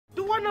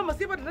wannan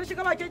masifar da na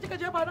shiga ba ke kika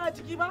jefa ni a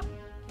ciki ba?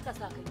 Kika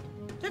sa kai.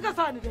 Kika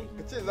sa ni dai.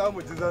 Kace za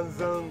mu ji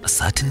zanzan. A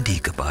satin da ya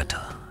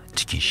gabata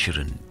cikin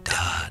shirin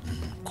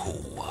Dadin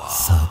Kowa.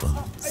 Sabon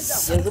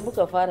Yanzu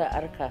muka fara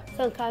arka.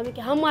 San ka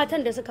miki har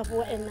matan da suka fi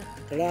waɗannan.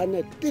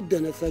 Ranar duk da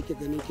na sake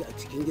ganin ki a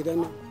cikin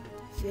gidan nan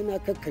sai na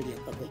kakkarya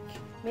kafarki.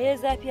 Me ya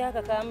zafi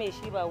haka ka mai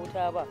shi ba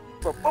wuta ba?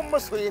 Babban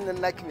masoyin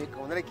nan naki mai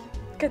kaunar ki.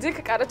 Ka je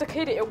ka karata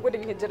kai da 'yan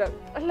gudun hijirar.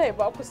 Allah ya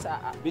ba ku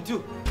sa'a.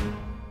 Bintu.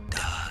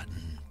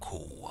 Dadin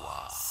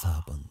Kowa.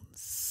 Sabon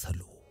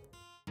Salo.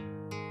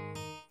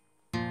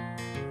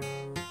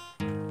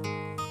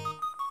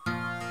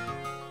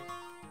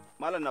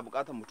 Malam na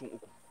bukatar mutum 3.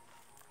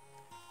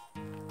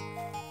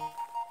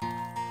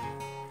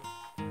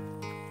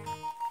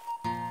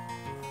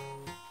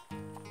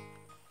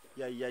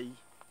 Yayi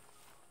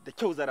da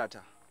kyau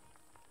zarata.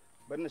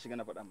 Bari na shiga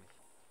na faɗa mai.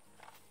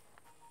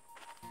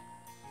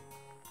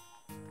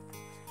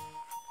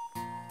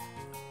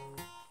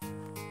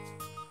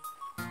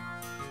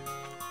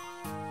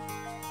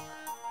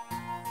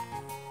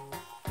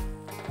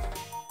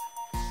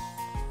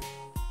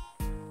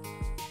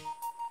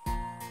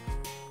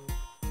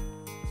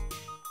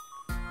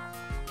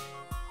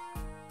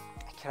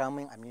 Kira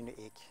min Aminu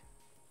yake.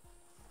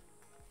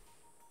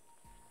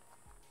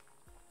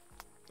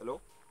 Hello?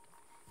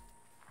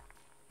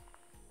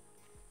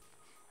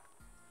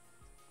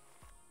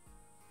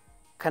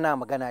 Kana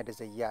magana da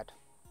Zayad.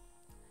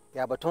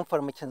 Ya batun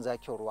farmakin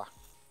zakin ruwa.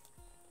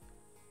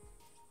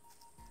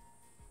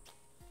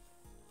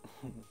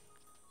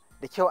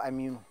 Da kyau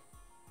Aminu,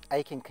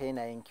 aikinka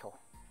yana yin kyau.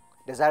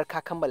 Da zarar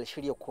ka kammala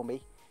shirya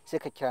komai sai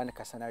ka kira ni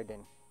ka sanar da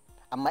ni.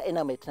 Amma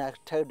ina mai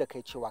tunatar da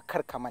kai cewa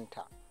kar ka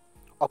manta.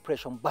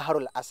 Operation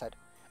Baharul Asad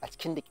a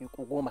cikin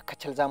daƙiƙu 10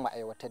 kacal za mu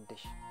aiwatar da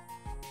shi.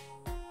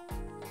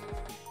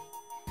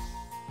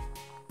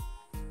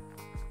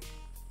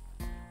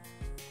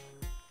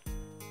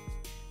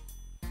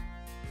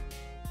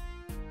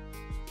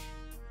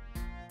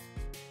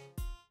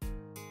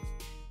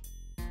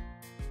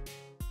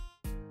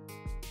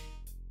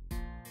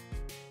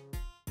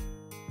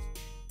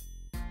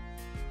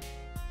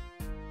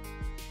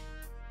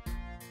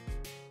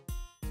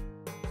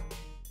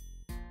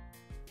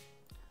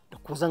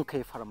 Ku zan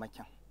kai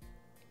farmakin.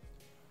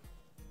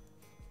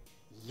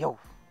 Yau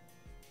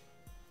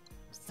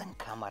zan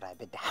kama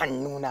Rabe da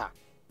hannuna.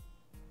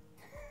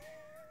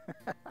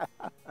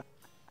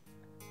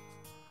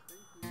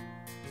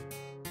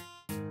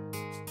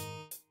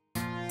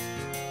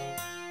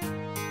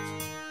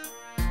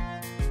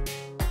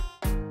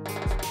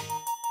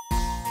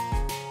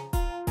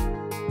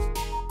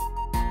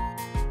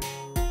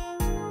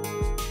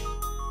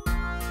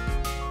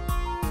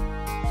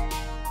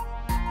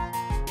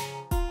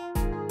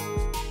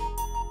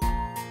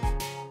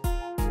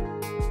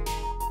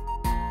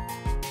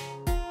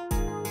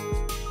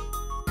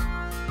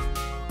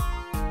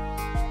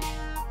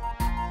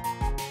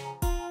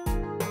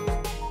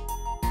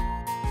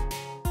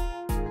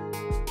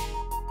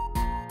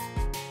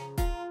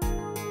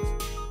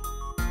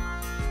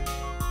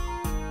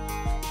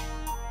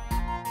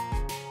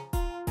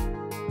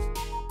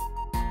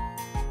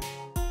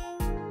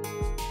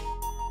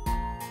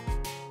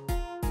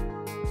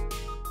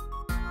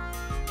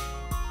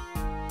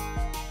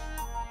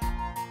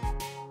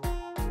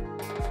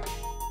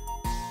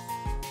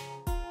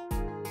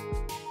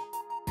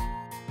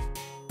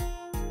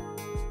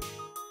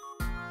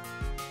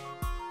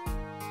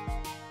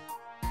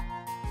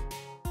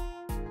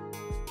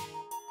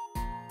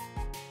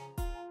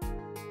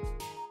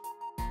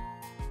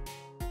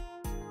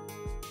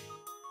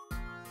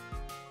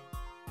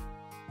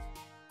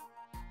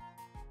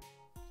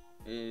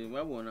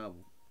 Babu wani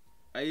abu.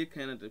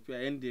 Ayyuka yana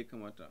tafiya yadda ya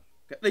kamata.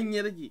 Kaɗan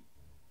ya rage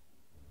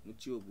mu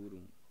ciwo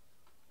burin.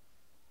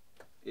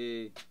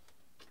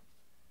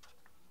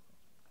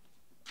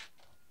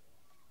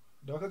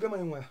 Da ka gama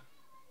yin waya?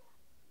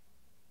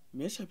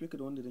 Me ya shafe ka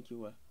da wanda nake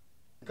waya?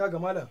 Ka ga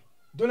malam,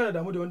 dole na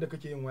damu da wanda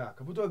kake yin waya.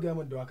 Ka fito ga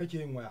min da wa kake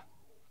yin waya.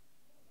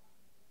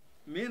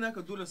 Me yana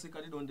ka dole sai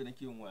ka da wanda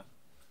nake yin waya?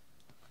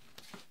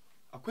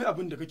 Akwai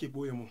abin da kake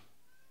boye mun.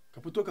 Ka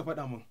fito ka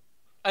faɗa min.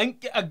 An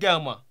ki a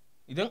gama.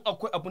 Idan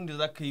akwai abin da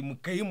za ka yi mu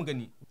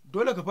gani.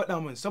 Dole ka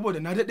faɗa min saboda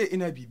na daɗe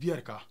ina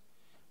bibiyar ka.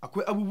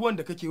 Akwai abubuwan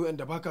da kake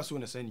wayanda baka so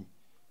na sani.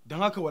 Don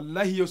haka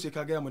wallahi yau sai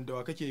ka gaya min da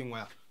wa kake yin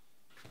waya.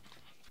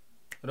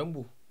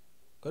 Rambo,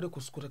 kada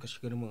kuskura ka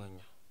shiga min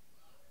hanya.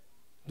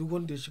 Duk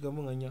wanda ya shiga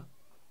min hanya.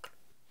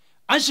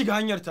 An shiga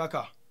hanyar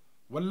taka.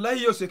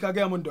 Wallahi yau sai ka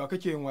gaya min da wa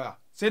kake yin waya.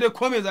 Sai dai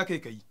ko me za ka yi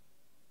ka yi.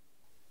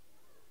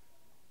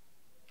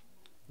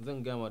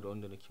 Zan gama da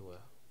wanda nake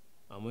waya.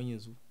 Amma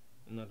yanzu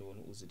ina da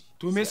wani uzuri.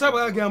 To me yasa ba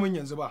za ka gaya min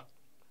yanzu ba?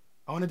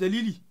 A wani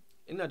dalili?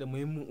 Ina da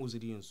muhimmin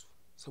uzuri yanzu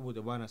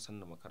saboda bana son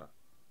na makara.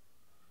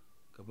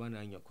 Ka bani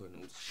hanya kawai na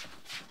uzuri.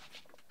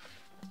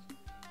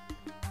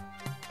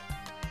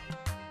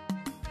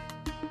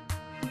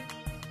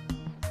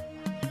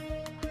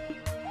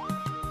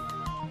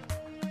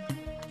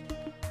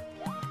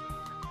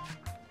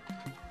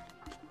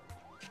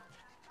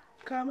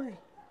 Kamaye.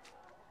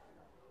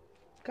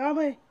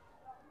 Kamaye.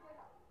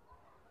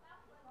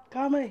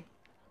 Kamaye.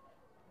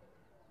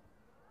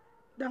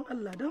 Dan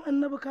Allah, dan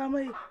annabi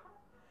Kamaye.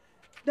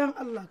 Dan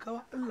Allah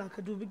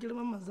ka dubi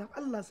girman manzon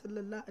Allah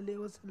sallallahu alaihi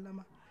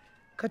wasallama.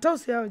 Ka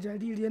tausaya wa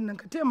jaririyan nan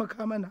ka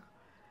taimaka mana.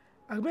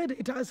 A bai da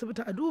ita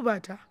asibiti a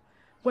duba ta.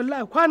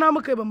 Wallahi kwana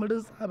muka yi ba mu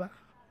rinsa ba.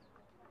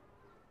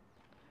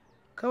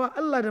 Kawa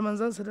Allah da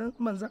manzon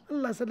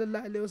Allah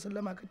sallallahu alaihi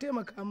wasallama ka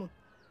taimaka min.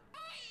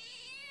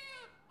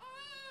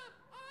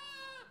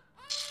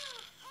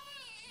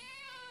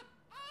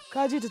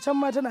 Ka ji ta can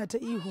ma tana ta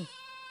ihu.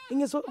 In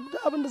ya so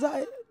duk abin da za a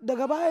yi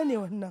daga baya ne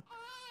wannan.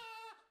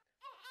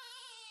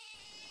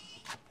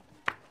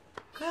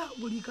 Kai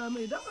haƙuri ka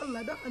mai dan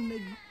Allah dan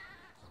annabi.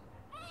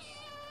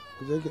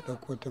 Ku je ki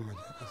ɗauko ta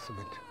maje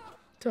asibiti.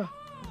 To.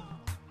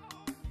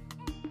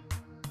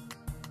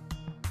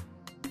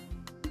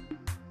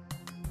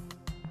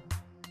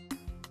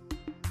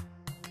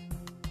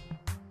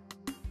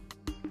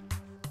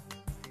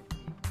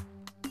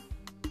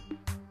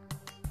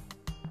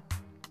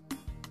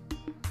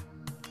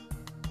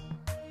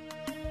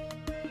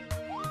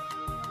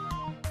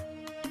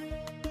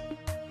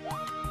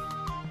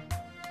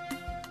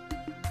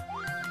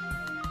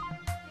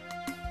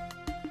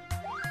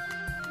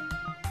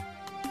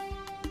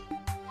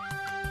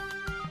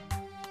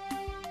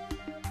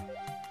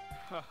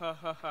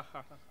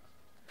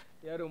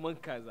 Yaro man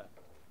kaza.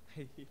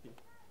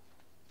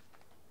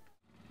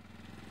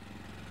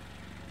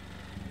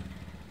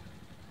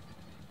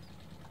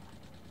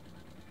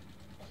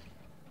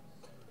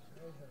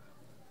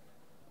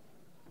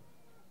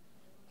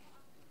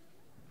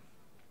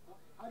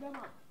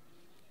 Adama.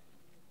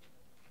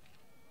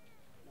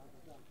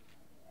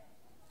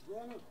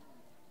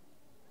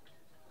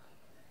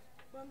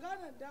 Ban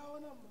gane dawo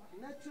nan ba.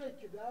 Na ce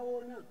ki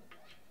dawo nan.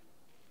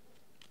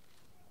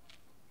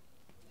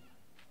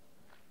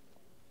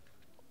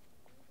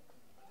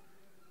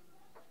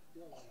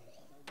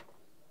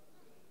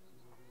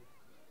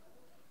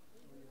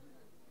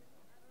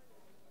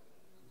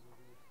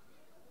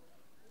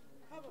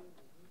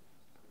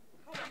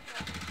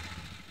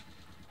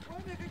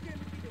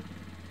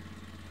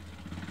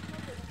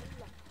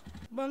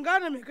 Ban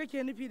gane me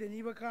kake nufi da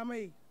ni ba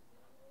Kamaye.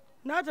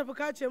 Na tafi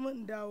ka ce min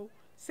in dawo.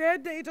 Sai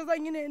yadda ita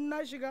zan yi ne in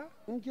na shiga?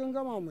 In kin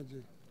gama mu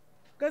je.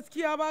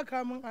 Gaskiya ba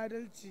ka min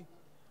adalci.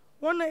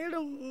 Wannan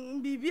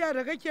irin bibiya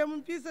da kake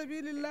min fi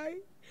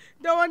sabilillahi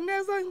da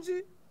wanne zan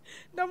ji?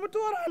 Da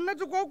mutuwar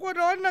Annatu koko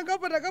da wannan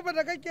gaba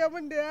da kake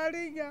min da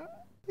yarinya.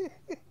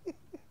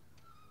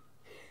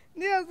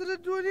 Ni yanzu da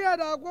duniya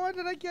da akwai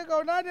wanda nake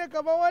kauna ne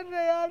kamar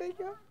wannan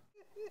yarinya.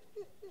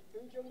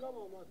 In kin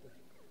gama mata.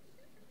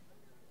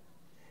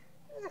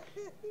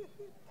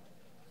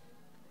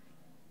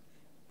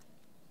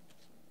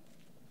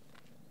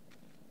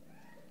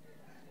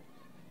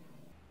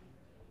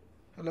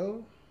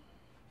 Hello?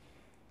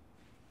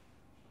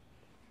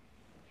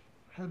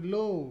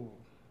 Hello?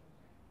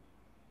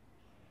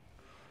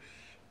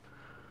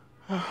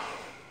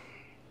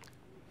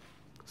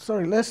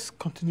 Sorry, let's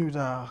continue with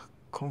our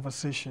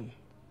conversation.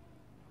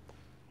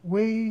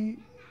 Wai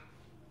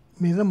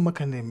me zan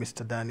maka ne,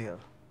 Mr. Daniel?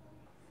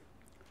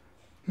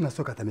 Ina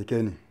so ka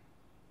taimake ni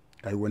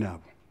ka yi wani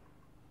abu.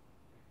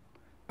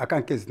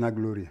 Akan case na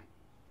Gloria.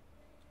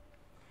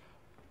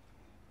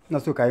 Ina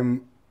so ka yi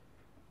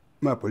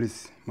ma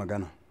police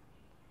magana.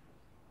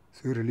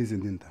 Su yi releasing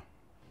dinta.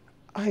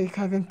 Ai,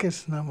 kagan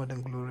case na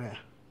Madam Gloria.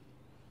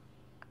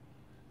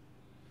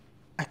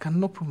 I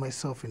cannot put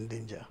myself in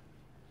danger.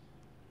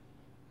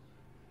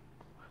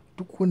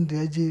 Duk wanda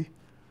ya je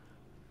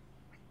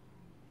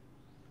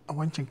a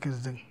wancan case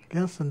din,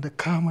 yan sanda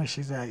kama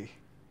shi za yi.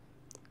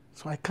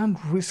 So I can't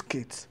risk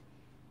it.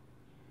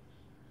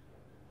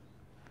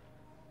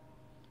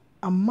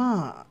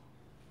 Amma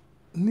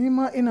ni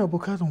ma ina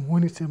bukatan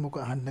wani taimako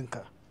a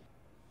hannunka.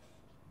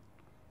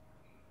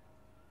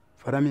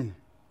 Fara mini.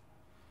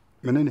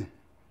 Menene?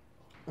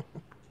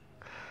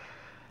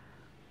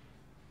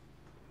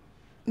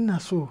 Ina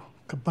so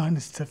ka bani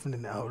Stephanie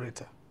na aure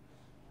ta.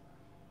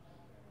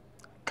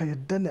 Ka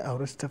yadda na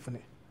aure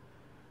Stephanie.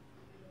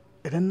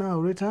 Idan na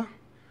aure ta,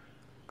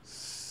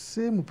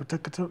 sai mu fita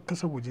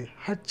kasa waje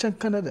har can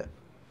Canada.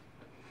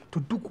 To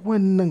duk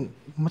wannan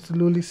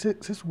matsaloli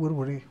sai su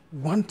warware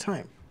one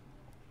time.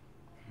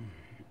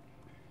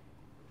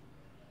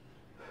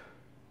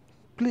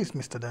 Please,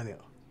 Mr. Daniel.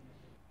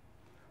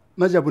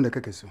 Na ji abin da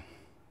kake so.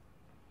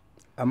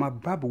 Amma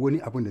babu wani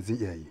abin da zai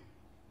iya yi.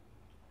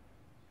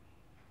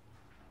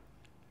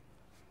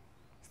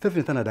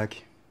 Stephanie tana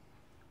daki.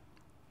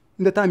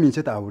 Inda ta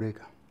amince ta aure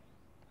ka.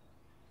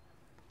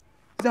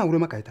 Zan aure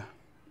maka ita.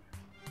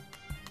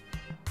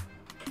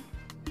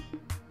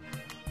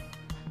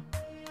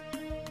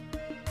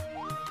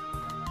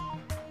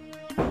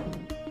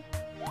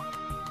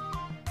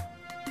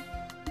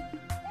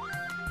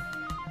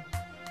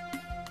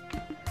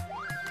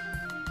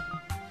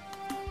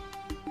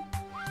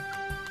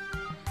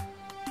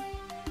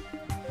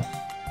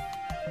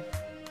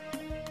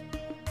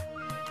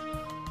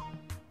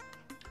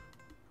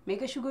 Me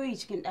ka shigo yi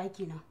cikin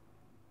ɗaki na?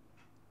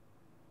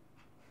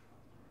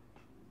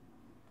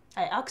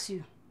 I ask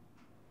you.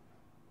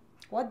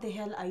 What the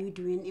hell are you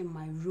doing in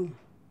my room?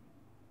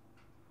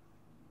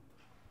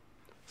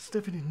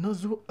 Stephanie, na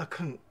zo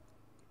akan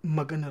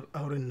maganar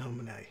auren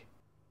namu na yi.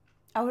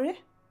 Aure?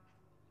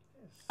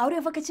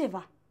 Aure fa kace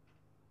ba?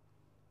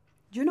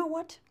 Do you know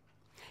what?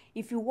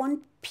 If you want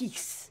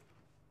peace,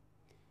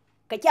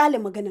 ka kyale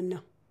maganan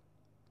nan.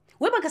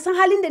 Wai baka san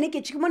halin da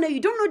nake ciki mana, you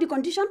don't know the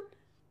condition?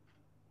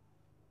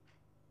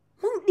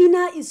 Mom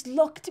Dina is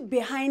locked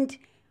behind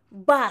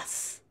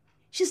bars.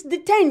 She's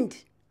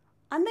detained.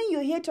 And then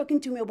you're here talking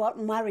to me about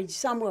marriage,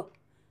 Samuel.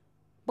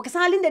 Baka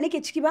san halin da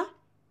nake ciki ba?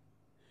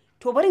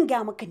 To barin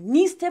ga maka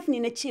ni Stephanie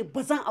na ce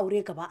ba zan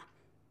aure ka ba.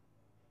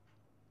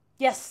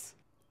 Yes.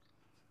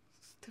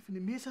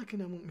 Stephanie, me yasa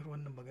kina mun irin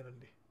wannan maganar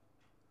ne?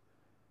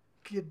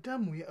 Ki yadda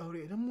mu yi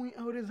aure, idan mu yi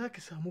aure za ki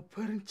samu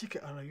farin ciki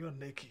a rayuwar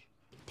da yake.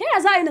 Ta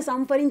yaya za a yi na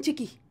samu farin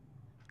ciki?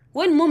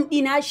 When Mom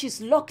Dina,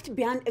 she's locked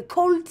behind a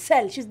cold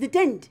cell, she's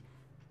detained.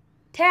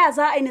 Ta yaya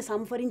za a yi na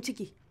samu farin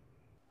ciki?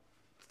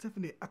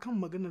 Stephanie,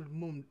 akan maganar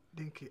mom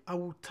dinki, I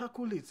will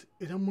tackle it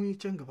idan mun yi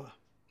can gaba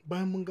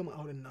bayan mun gama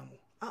auren namu.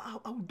 I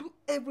will do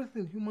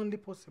everything humanly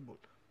possible.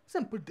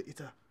 Zan fidda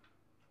ita.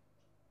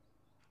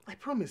 I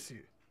promise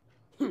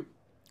you.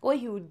 Or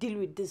he will deal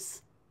with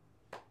this.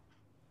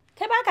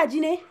 Kai baka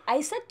ji ne?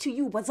 I said to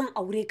you ba zan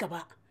aure ka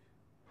ba.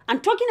 I'm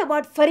talking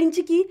about farin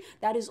ciki.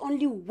 There is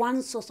only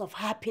one source of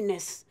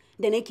happiness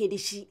da nake da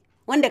shi,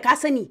 wanda ka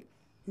sani,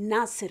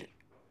 Nasir.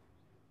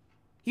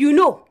 You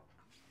know.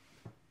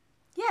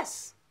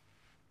 Yes.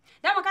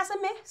 Dama ka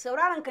san me?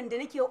 Sauraron kan da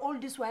nake all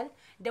this while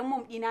dan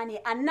mom dina ne,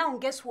 and now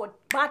guess what?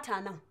 Bata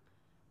nan.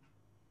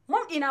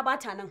 Mom dina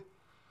bata nan.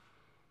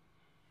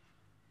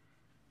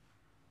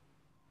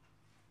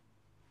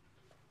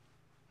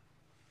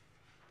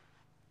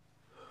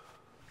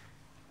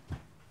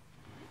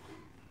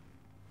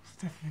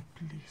 Stephanie,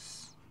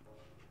 please.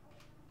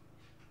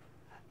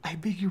 I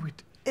beg you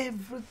with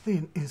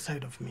everything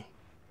inside of me.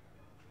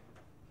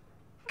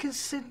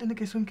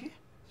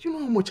 You know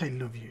how much I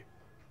love you.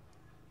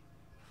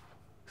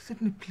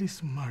 Stephanie,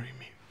 please marry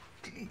me.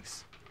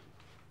 Please.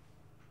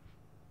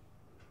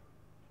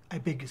 I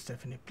beg you,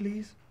 Stephanie,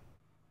 please.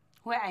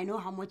 Well, I know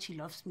how much he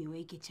loves me.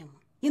 Wai ke ce mu.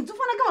 Yanzu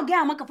fa na gama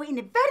gaya maka fa in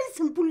a very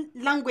simple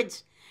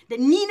language da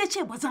ni na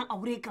ce ba zan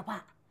aure ka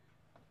ba.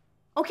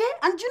 Okay?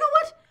 And you know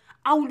what?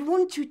 I would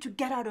want you to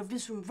get out of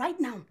this room right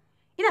now.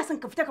 Ina son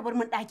ka fita ka bar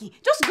min daki.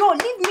 Just go,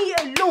 leave me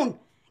alone.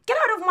 Get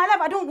out of my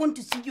life. I don't want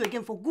to see you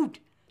again for good.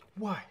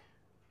 Why?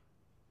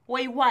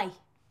 Why?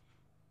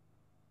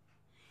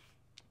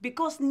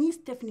 Because ni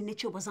Stephanie ne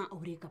ce ba zan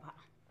aure ka ba.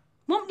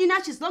 Mom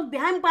Dina, she's locked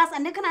behind bars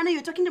and then kana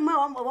you're talking to me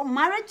about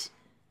marriage?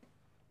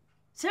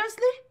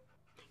 Seriously?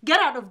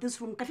 Get out of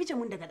this room. Ka fice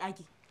mun daga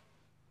daki.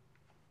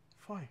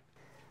 Fine.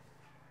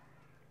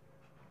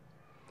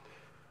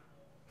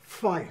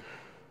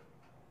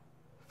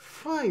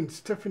 Fine,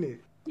 Stephanie.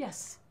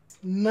 Yes.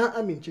 Na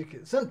amince ki,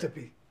 zan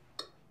tafi.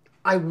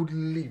 I would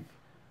leave.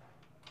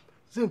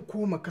 Zan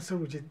koma kasar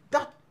waje.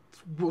 That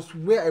was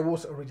where I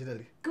was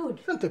originally. Good.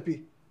 Zan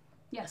tafi.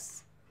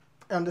 Yes.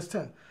 I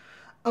understand.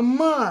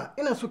 Amma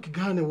ina so ki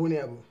gane wani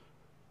abu.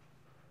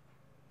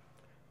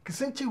 Ki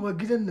san cewa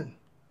gidan nan,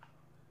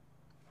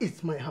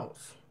 it's my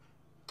house.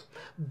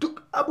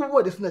 Duk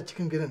abubuwa da suna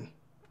cikin gidan,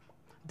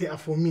 they are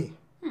for me.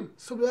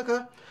 Saboda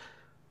haka,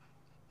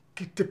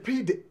 ki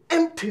tafi da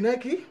empty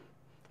naki,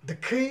 da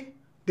kai,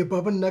 da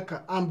baban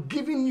naka. I'm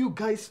giving you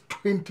guys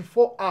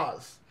 24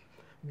 hours.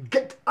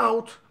 Get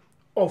out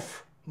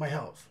of my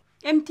house.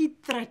 Empty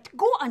threat.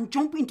 Go and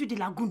jump into the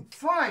lagoon.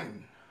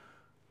 Fine.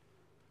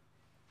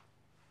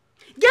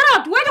 Get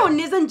out! Wait on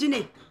Nezan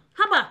Jine.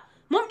 Haba,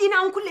 Mom Dina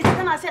uncle is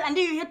gonna say, and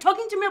then you're here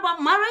talking to me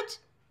about marriage?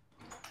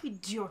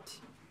 Idiot.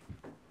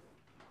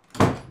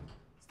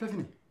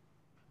 Stephanie.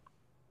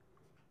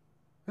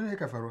 When are you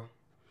faruwa?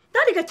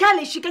 Daddy ka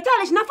kyale shi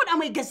na faɗa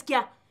mai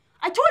gaskiya.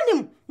 I told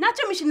him, na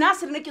ce mishi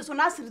Nasir nake so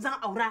Nasir zan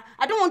aura.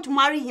 I don't want to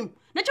marry him.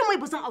 Na ce mai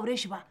ba zan aure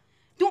shi ba.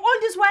 Doing all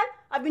this while,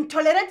 I've been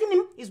tolerating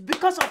him is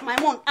because of my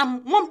mom.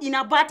 And Mom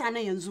Dina bata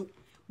nan yanzu.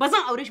 Ba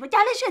zan aure shi ba,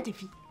 kyale shi ya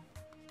tafi.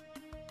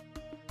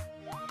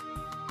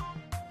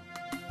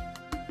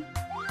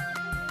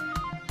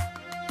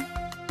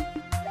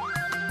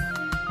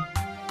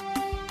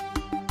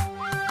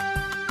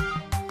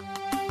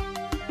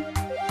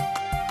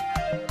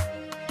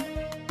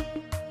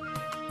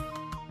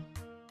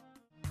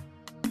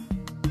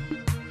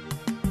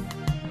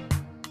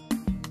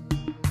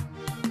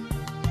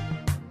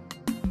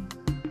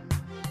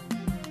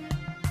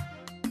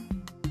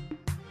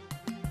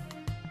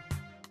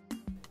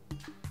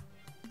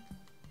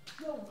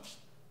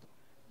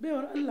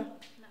 Baiwar Allah,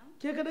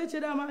 ke kadai ce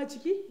dama a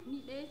ciki?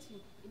 Ni ɗaya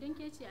ce, idan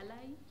ke ce a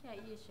layi, kya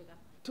iya shiga.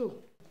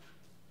 To,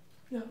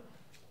 ya,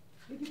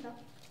 likita,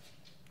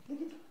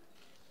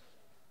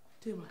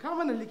 taimaka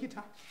mana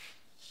likita.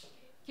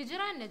 Ki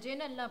jira na je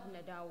nan lab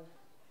na dawo.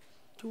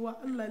 Kiwa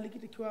Allah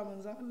likita, kiwa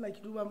manzan Allah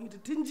ki duba mu ita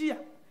tun jiya.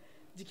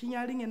 Jikin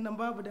yarinyar nan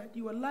babu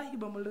daɗi, wallahi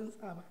ba mu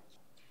rintsa ba.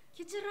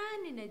 Ki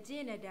jira ni na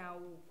je na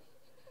dawo.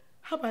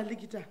 Haba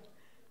likita,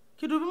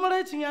 ki dubi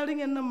maraicin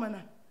yarinyar nan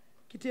mana.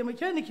 Ki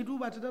taimake ni ki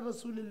duba ta da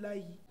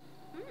Rasulullahi.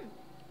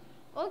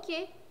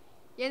 Okay,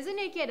 yanzu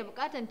ne ke da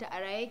bukatan ta a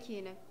raye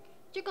kenan.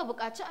 Kika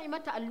bukaci a yi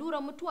mata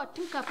allurar mutuwa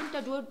tun kafin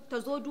ta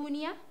zo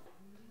duniya?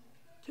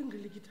 Kin ga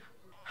likita,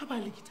 haba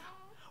likita.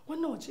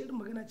 Wannan wace irin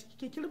magana ce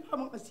kike kirba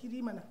min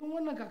asiri mana. In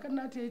wannan kakan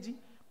nata ya ji,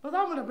 ba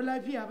za mu rabu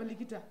lafiya ba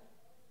likita.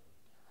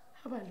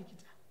 Haba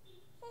likita.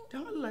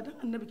 Dan Allah dan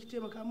Annabi ki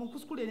taimaka min,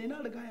 kuskure ne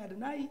na riga ya da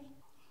nayi.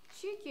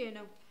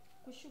 Shikenan,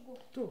 ku shigo.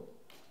 To,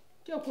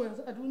 ke ko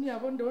yanzu a duniya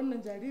banda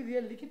wannan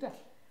jaririyar likita,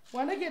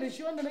 wa nake da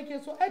shi wanda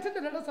nake so? Ai tunda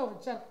na rasa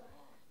wancan.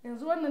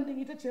 Yanzu wannan din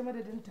ita ce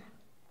madadinta.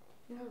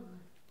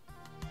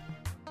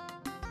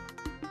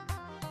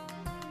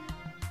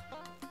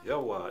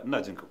 Yawa,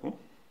 ina jin ka ko?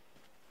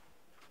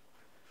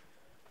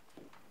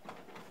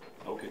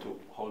 Okay, to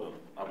hold on.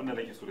 Abin da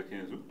nake so da kai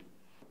yanzu,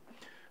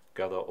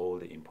 gather all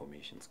the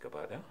informations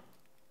gaba ɗaya.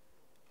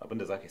 Abin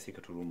da za ka sai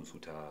ka turo musu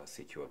ta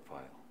secure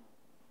file.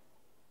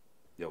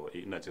 Yawa,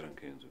 ina jiran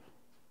ka yanzu.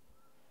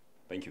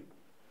 Thank you.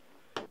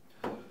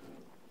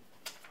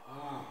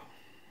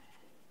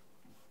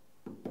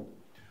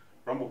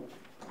 Rambo.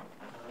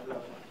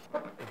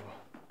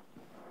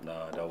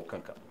 Na dawo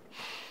kanka.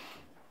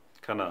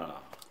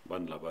 Kana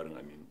ban labarin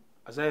Aminu.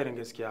 A zahirin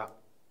gaskiya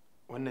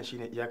wannan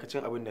shine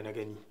iyakacin abin da na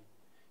gani.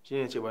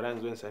 Shine ce bari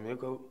in zo in same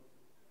ka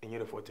in yi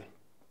reporting.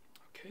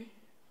 Okay.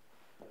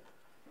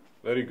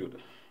 Very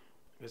good.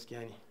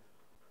 Gaskiya ne.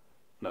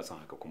 Na san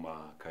haka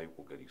kuma ka yi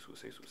kokari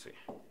sosai sosai.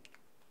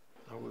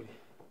 Na gode.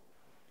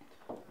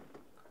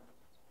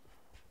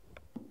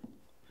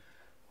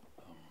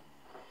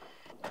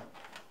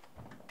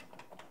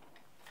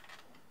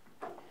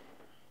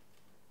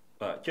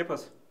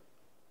 Kefas,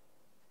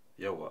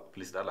 yawa,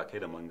 please da Allah kai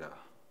da manga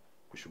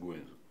ku shigo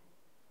yanzu.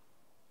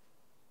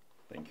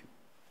 Thank you.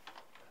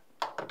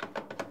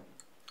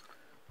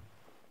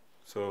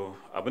 So,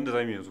 abinda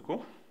za mu yanzu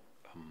ko?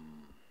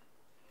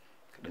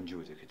 Kaɗan ji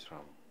waje ka jira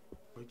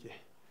mu. Okay.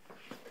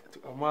 To,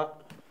 amma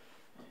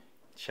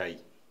shayi.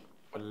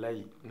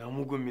 Wallahi, na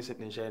mugun misa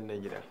ɗin shayin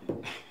nan gida.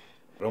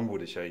 Rambo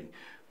da shayi.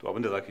 To,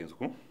 abinda za ka yanzu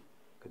ko?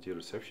 Ka je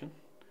reception,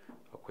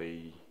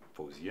 akwai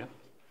Fauziya.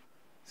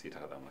 Sai ta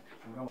haɗa maka.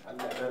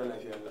 Allah ya ƙara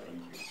lafiya Allah.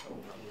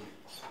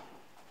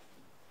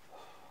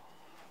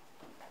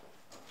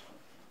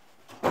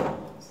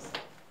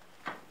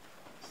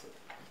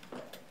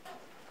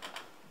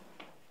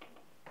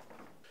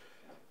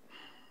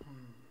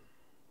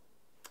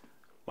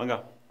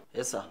 Manga.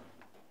 Yes, sir.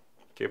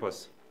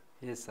 Kefas.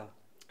 Yes, sir.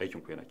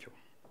 Aikin ku yana kyau.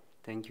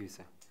 Thank you,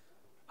 sir.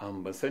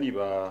 Ban sani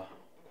ba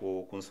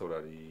ko kun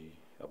saurari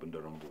abin da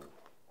Rambo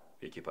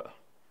yake faɗa.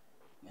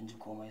 Mun ji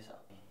komai, sir.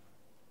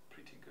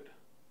 Pretty good.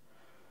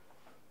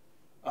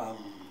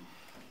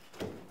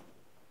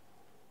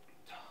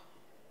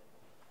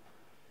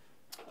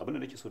 Abin da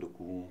nake so da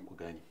ku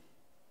gani,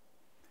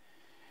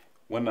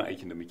 wannan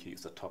aikin da muke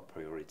is a top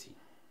priority,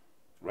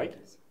 right?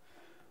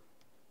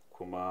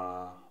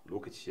 Kuma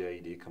lokaci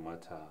yayi da ya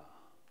kamata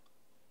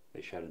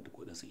da sharing duk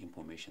waɗansu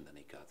information da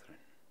na gathering.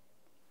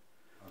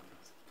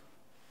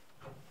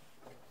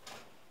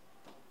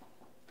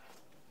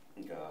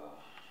 Ga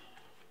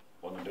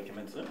wannan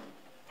documents ɗin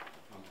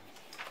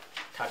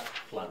tax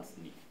plans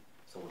ne,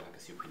 saboda haka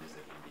sai ku yi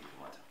nazari da ya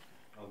kamata.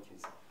 Okay,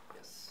 sir.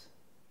 Yes.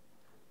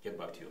 Get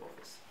back to your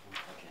office.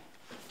 Okay.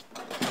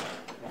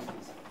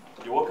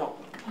 You're welcome.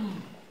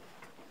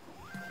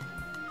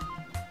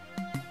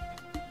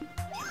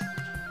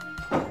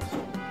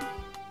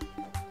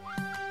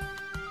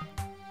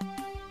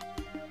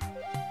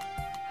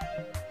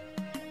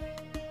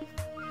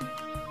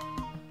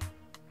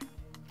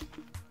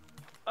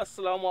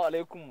 Assalamu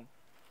alaikum.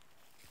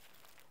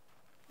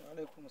 Wa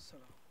alaikum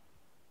assalam.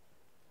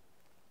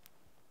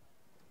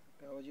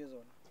 Ga waje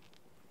zauna.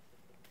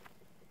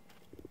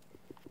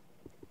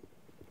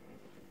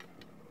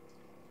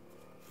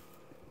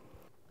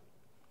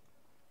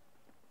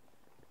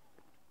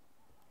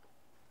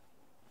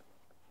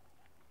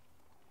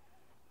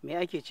 Me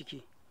ake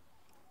ciki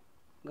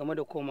game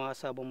da komawa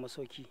sabon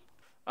masauki?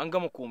 An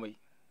gama komai.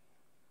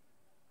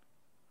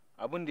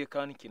 Abin da ya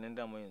kawo ni kenan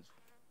dama yanzu.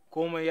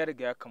 Komai ya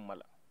riga ya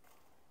kammala.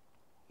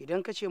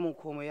 Idan ka ce min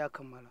komai ya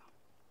kammala,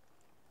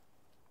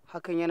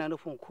 hakan yana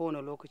nufin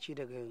kowane lokaci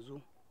daga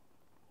yanzu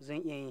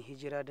zan iya yin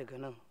hijira daga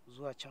nan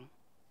zuwa can.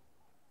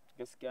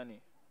 Gaskiya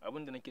ne,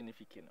 abin da nake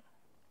nufi kenan.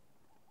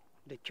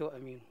 Da kyau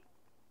Aminu.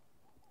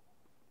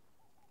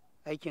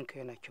 Aikinka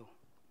yana kyau.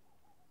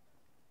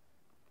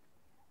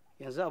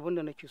 Yanzu abin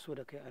da nake so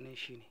da kai anan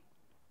shine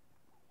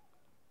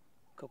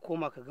ka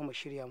koma ka gama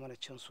shirya mana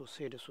can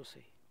sosai da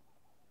sosai,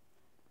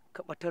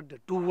 ka ɓatar da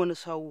duk wani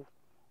sawu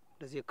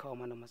da zai kawo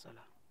mana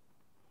matsala.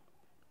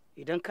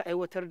 Idan ka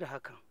aiwatar da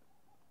hakan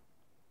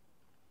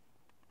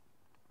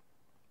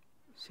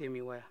sai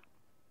mai waya.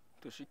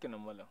 To shikenan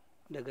malam.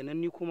 Daga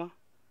nan ni kuma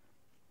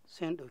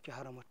sai in ɗauki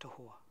haramar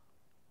tahowa.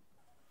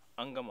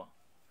 An gama.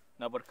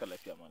 Na barka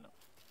lafiya malam.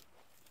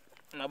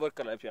 Na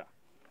barka lafiya.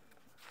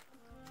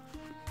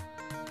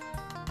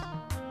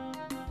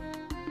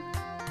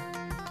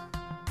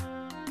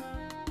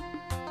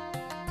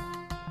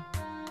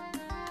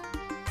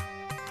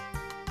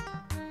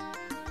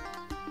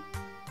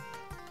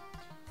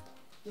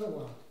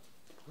 Yawa,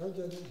 ranke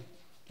ne.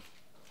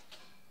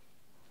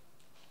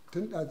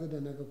 tun ɗazu da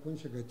naga kun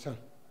shiga can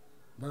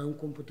bayan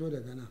kun fito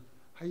daga nan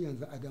har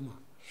yanzu Adama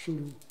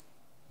shiru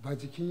ba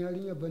jikin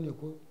yarinya bane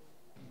ko?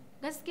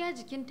 Gaskiya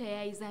jikinta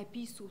ya yi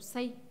zafi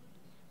sosai.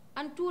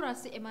 An tura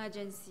su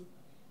emergency.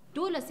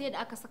 Dole sai da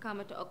aka saka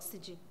mata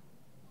oxygen.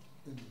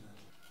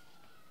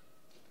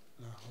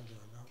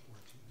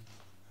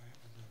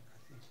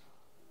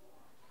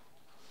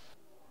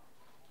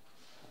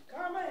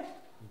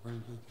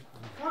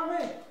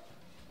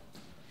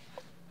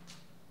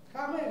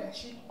 Kamaye da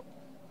shi.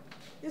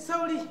 Yi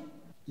sauri.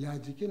 Ya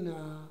jikin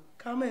na?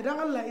 Kamaye don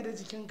Allah ida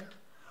jikinka.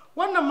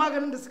 Wannan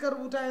maganin da suka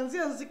rubuta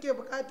yanzu suke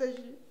bukatar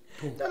shi.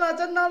 Tana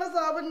can na rasa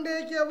abin da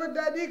yake min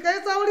daɗi,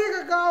 kai sauri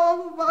ka kawo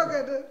min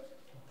maganin.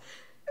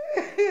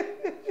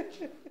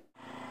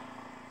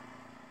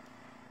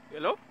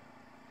 Hello?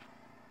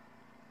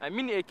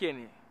 Aminu yake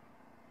ne.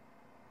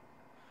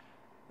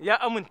 Ya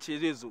amince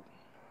zai zo.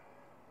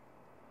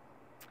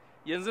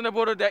 Yanzu na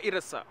boro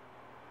da'irarsa.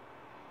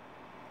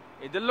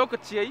 Idan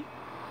lokaci yayi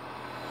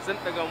zan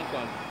ɗaga muku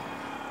hannu.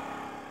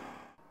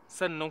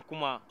 Sannan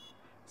kuma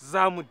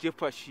za mu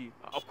jefa shi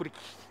a akurki.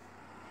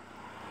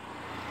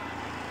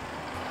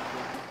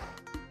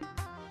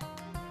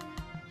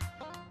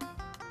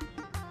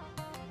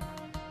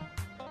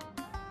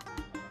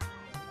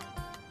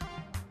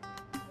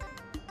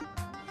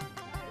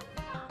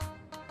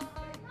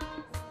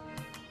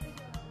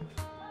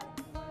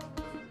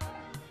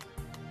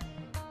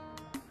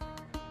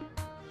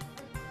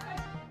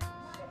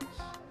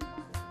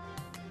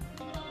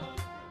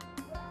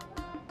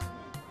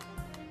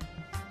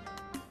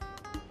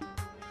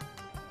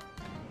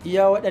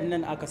 Iya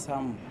waɗannan aka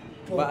samu,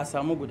 ba a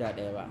samu guda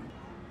ɗaya ba.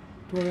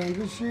 To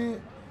yanzu shi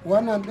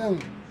wannan ɗin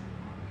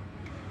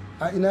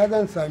a ina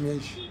zan same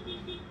shi?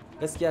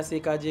 Gaskiya sai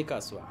ka je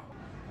kasuwa.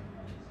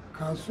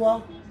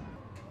 Kasuwa?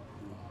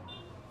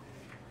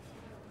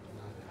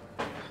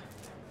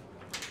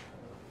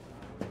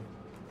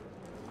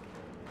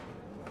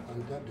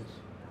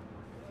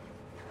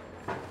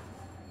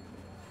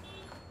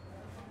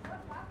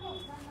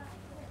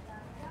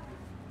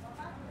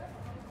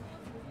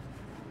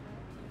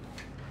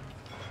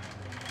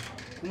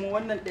 Kuma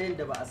wannan ɗayan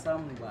da ba a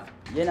samu ba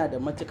yana da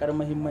matuƙar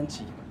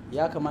muhimmanci,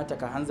 ya kamata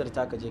ka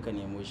hanzarta ka je ka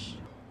nemo shi.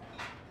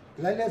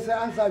 Lalle sai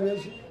an same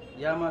shi?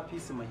 Ya ma fi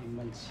su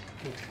muhimmanci.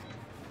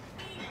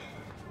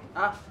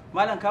 Ah,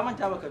 malam ka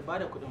manta baka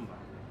bada kuɗin ba.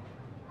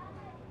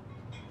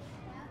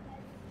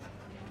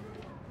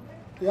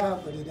 Ya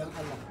haƙuri don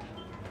Allah.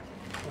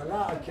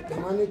 Wala a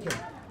kiɗa ma nake.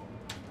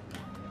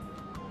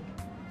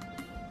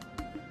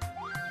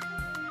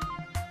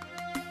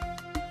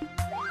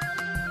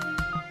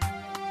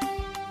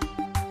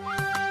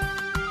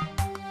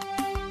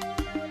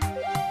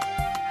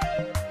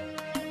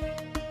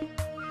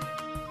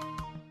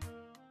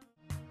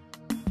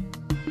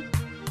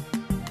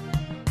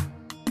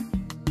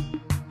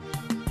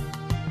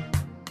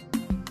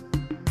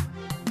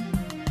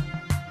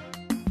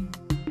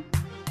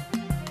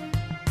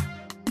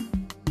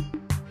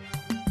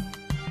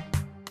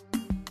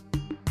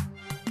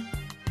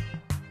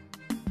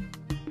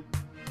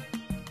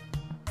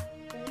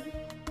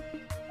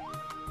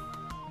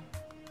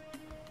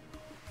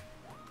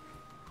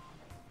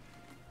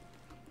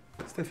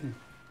 Stephanie.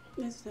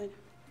 Yes, Dad.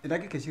 Ina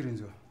kike shirin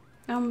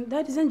zuwa?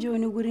 Daddy zan je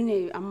wani guri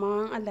ne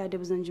amma Allah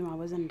da zan jima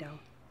ba zan dawo.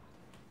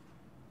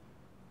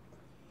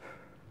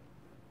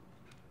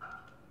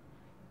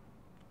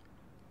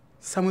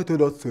 Samuel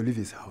told us to leave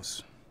his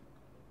house.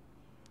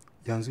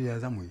 Yanzu ya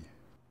zamu yi.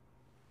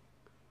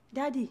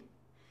 Daddy,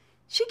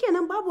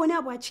 shikenan babu wani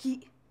abu a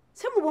ciki.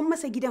 Sai mu ban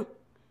masa gidan.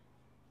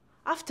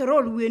 After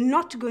all, we're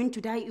not going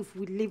to die if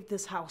we leave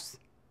this house.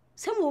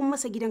 Sai mu ban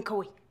masa gidan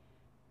kawai.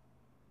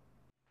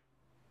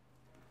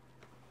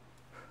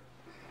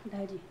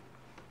 Daddy,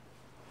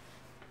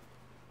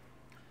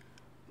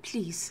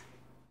 please,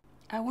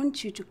 I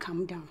want you to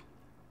calm down,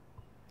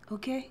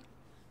 okay?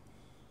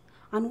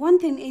 And one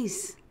thing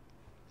is,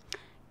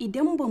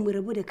 idan ba mu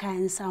rabu da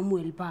kayan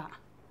Samuel ba,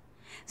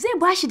 zai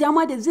ba shi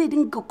dama da zai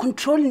dinga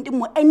controlling din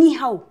mu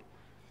anyhow.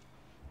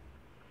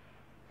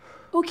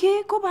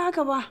 Okay, ko ba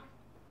haka ba?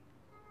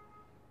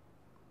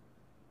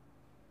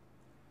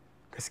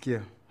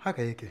 Gaskiya,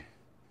 haka yake.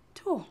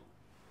 To.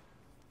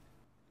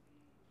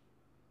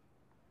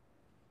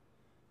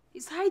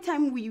 It's high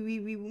time we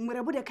mu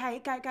rabu da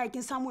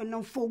kayakin Samuel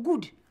nan for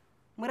good.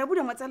 Mu rabu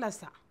da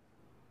matsalarsa.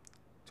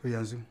 To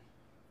yanzu,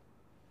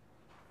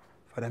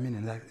 fada mini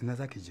ina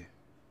zaki je?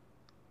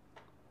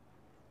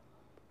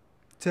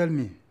 Tell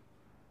me.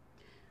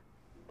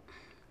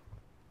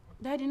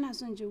 Daddy na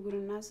son je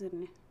gurin Nasir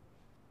ne.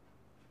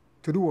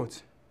 To do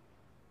what?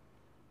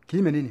 Ki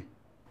yi menene?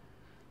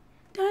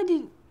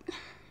 Daddy,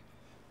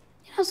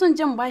 ina son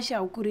jan bashi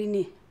hakuri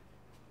ne.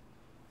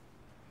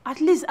 At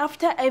least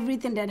after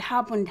everything that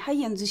happened, har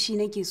yanzu shi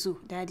nake so,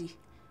 Daddy.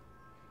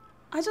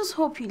 I just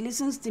hope he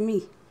listens to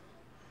me.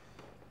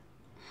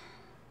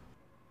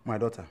 My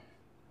daughter.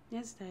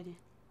 Yes, Daddy.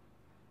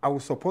 I will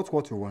support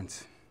what you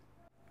want.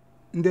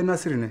 Nde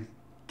Nasir ne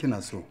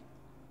kina so.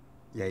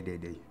 Yayi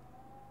daidai.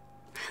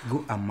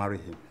 Go and marry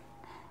him.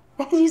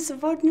 Daddy, you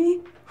support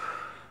me?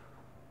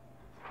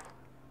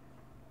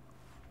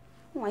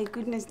 my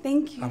goodness,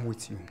 thank you. I'm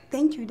with you.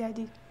 Thank you,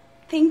 Daddy.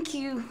 Thank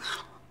you.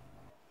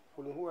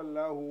 Kul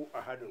huwallahu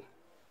ahadun.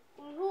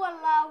 Kul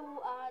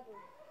huwallahu ahadun.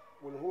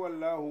 Kul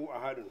huwallahu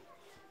ahadun.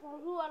 Kul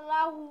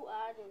huwallahu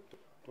ahadun.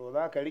 To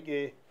za ka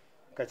rike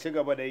ka ci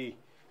gaba da yi.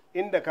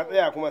 Inda ka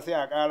tsaya kuma sai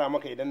a ƙara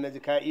maka idan na ji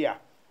ka iya.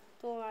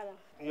 To malam.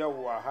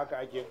 Yawwa haka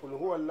ake kul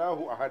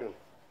huwallahu ahadun.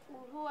 Kul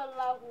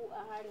huwallahu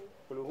ahadun.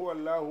 Kul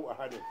huwallahu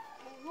ahadun.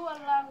 Kul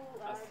huwallahu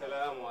ahadun.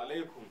 Assalamu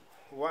alaikum.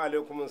 Wa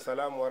alaikum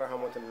assalam wa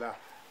rahmatullah.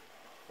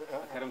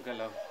 Karam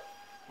kallahu.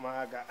 Ma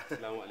haka.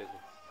 Assalamu alaikum.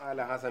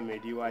 Ala Hassan mai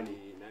diwani.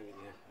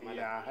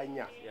 Ya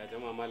hanya. Ya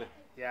jama'a malam.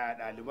 Ya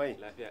ɗalibai.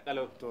 Lafiya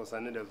kalau. To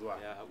sannu da zuwa.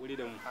 Ya haƙuri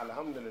da mu.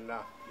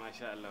 Alhamdulillah.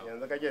 Masha Allah.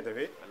 Yanzu kake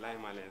tafe? Wallahi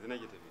malam yanzu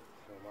nake tafe.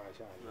 To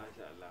masha Allah.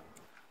 Masha Allah.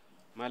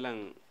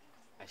 Malam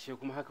ashe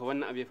kuma haka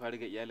wannan abu ya faru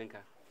ga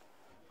iyalinka?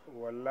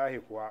 Wallahi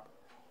kuwa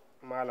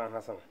Malam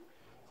Hassan.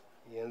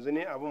 Yanzu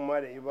ne abin ma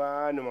da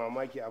ibani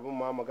mamaki abin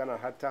ma magana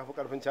har ta fi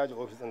karfin caji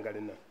ofisin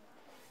garin nan.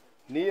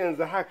 Ni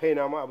yanzu haka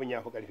kaina ma abin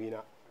ya fi karfi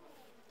na.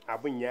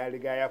 Abin ya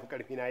riga ya fi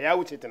karfi na ya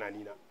wuce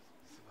tunanina.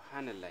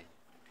 Subhanallah.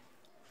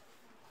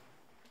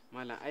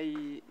 Malam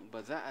ai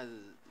ba za a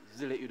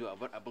zira ido a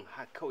bar abin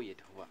har kawai ya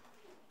tafi ba.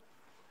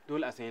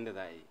 Dole a san yadda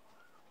za a yi.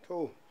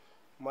 To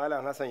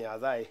Malam Hassan ya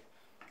za a yi.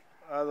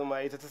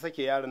 Azuma ita ta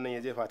sake yaron nan ya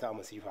jefa ta a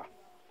masifa.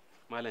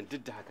 Malam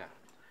duk da haka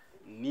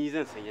ni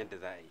zan san yadda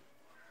za a yi.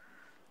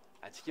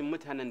 A cikin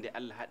mutanen da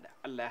Allah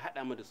ya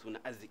haɗa mu da su na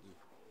arziki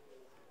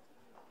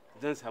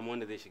zan samu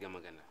wanda zai shiga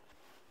magana.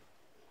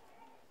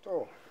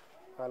 To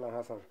Malam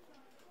Hassan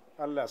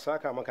Allah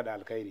saka maka da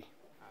alkhairi.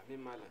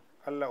 Amin malam.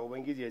 Allah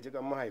ubangiji ya ji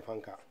kan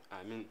mahaifanka.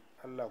 Amin.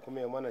 Allah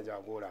kuma ya mana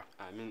jagora.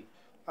 Amin.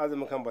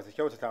 Azumin kan ba su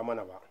kyautata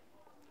mana ba.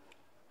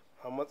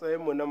 A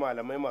matsayinmu na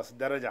malamai masu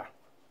daraja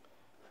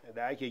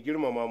da ake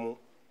girmama mu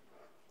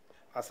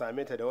a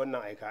same ta da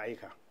wannan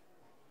aika-aika.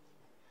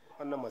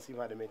 Wannan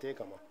masifa da mai ta yi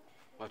kama.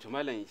 Wato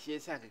malam shi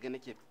yasa kaga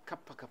nake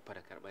kaffa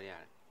da karɓar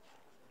yara.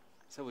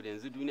 Saboda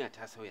yanzu duniya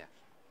ta sauya.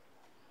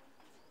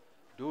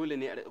 Dole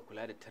ne a riƙa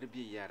kula da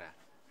tarbiyyar yara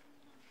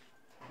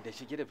da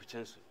shige da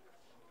ficensu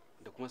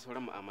da kuma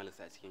sauran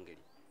mu'amalarsa a cikin gari.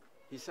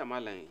 Yasa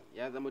malam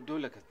ya zama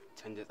dole ka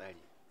canja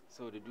tsari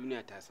saboda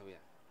duniya ta sauya.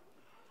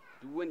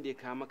 Duk wanda ya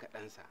kawo maka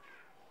ɗansa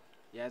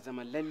ya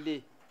zama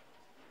lalle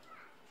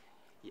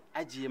ya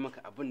ajiye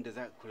maka abin da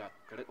za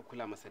ka rika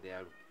kula masa da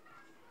yaro,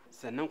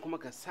 sannan kuma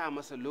ka sa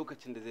masa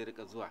lokacin da zai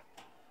rika zuwa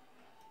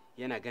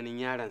yana ganin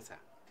yaransa,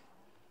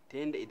 ta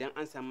yadda idan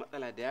an samu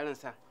matsala da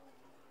yaransa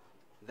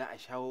za a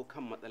shawo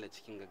kan matsala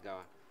cikin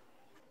gaggawa.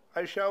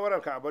 Ai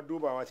shawarar ka abar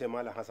dubawa ce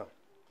Malam Hassan.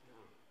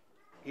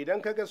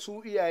 Idan kaga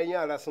su iyayen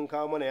yara sun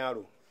kawo mana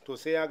yaro to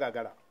sai ya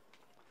gagara,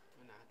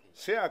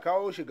 sai a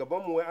kawo shi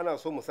gaban mu wai ana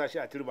so mu sa shi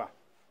a turba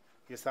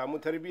ya samu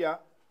tarbiya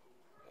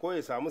ko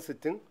ya samu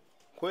sittin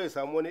ko ya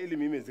samu wani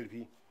ilimi mai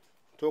zurfi.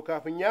 To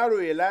kafin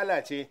yaro ya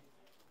lalace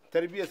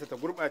tarbiyarsa ta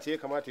gurɓace ya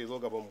kamata ya zo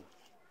gaban mu.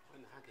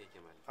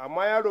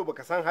 Amma yaro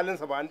baka san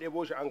halinsa ba, an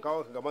ɗebo shi an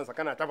kawo ka gabansa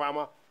kana ta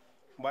fama,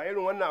 ba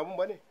irin wannan abun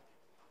ba ne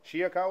shi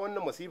ya kawo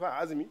wannan masifa a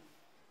azumi?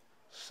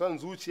 Son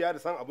zuciya da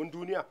son abin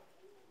duniya.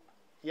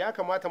 Ya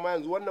kamata ma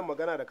yanzu wannan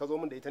magana da ka zo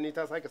min da ita ne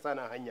ta sake sani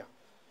a hanya.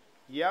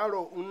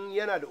 Yaro in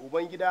yana da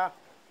ubangida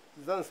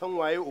zan san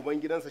waye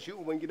ubangidansa, shi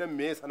ubangidan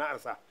me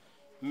sana'arsa,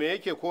 me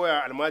yake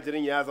koya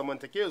almajirin, ya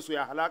zamantake su,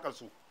 ya halaka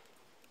su.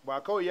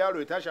 Ba kawai yaro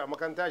ya tashi a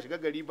makaranta shiga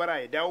gari bara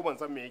ya dawo ban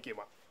san me yake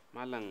ba.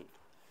 Malam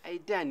ai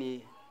da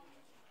ne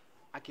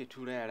ake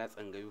tura yara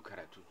tsangayu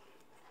karatu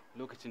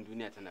lokacin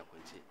duniya tana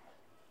kwance,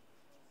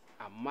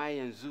 amma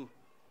yanzu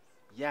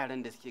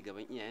yaran da suke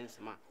gaban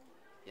iyayensu ma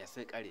ya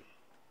sai kare,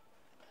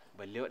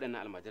 balle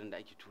waɗannan almajiran da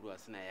ake turuwa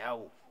suna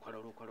yawo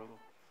kwararo.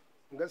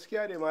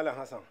 Gaskiya ne Malam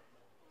Hassan,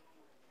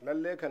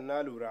 lalle kan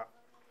na lura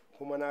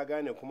kuma na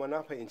gane kuma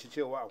na fahimci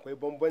cewa akwai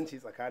bambanci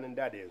tsakanin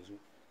da yanzu.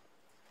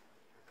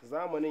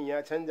 Zamanin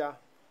ya canja,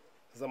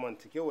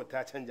 zamantakewa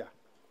ta canja,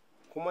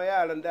 kuma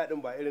yaran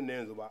daɗin ba irin na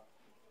yanzu ba,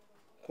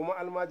 kuma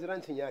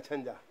almajirancin ya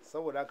canja,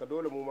 saboda haka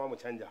dole mu ma mu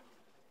canja.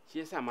 Shi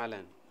yasa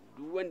malam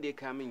duk wanda ya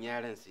kawo min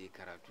yaran sa ya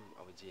karatu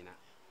a wajena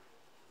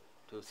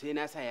to sai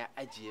na sa ya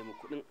ajiye mu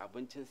kuɗin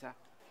abincinsa.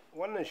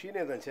 Wannan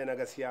shine zance na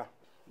gaskiya.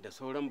 Da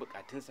sauran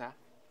bukatunsa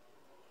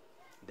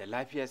da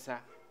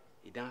lafiyarsa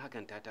idan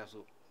hakan ta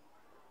taso,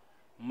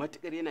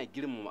 matukar yana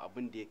girmama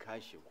abin da ya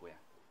kashe koya.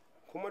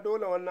 Kuma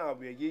dole wannan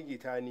abu ya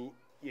gigita ni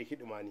ya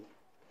hidima ni.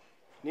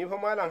 Ni fa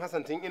Malam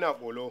Hassan tun ina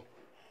kolo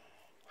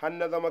har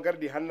na zama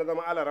gardi, har na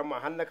zama alaramma,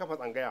 har na kafa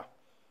tsangaya.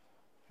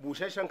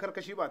 Busasshen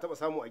karkashi ba taɓa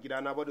samu a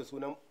gidana ba da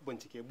sunan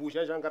bincike.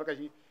 Busasshen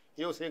karkashi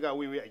yau sai ga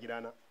wiwi a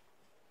gidana.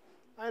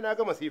 Ai na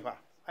ga masifa,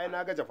 ai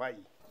na ga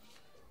jafa'i.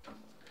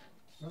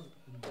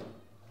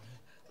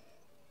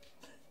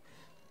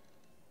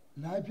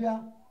 Lafiya?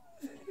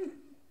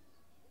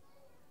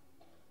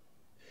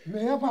 Me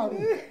ya faru?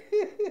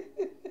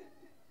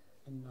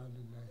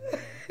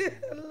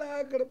 Allah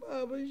ya karɓa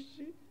abin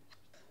shi.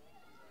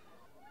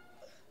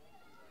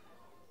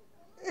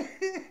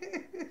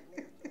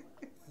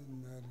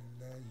 Inna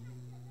lillahi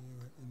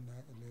wa inna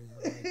ilaihi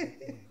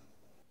raji'un.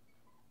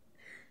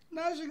 Na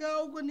na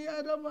shiga uku ni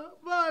Adama,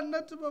 ba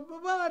annatu babba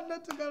ba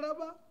annatu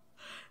garaba.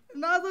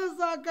 Na zan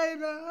sa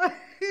kaina.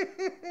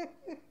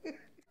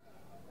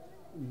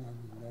 inna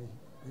lillahi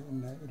wa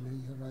inna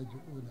ilaihi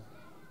raji'un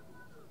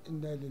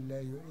inna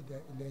lillahi wa inna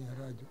ilaihi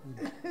raji'un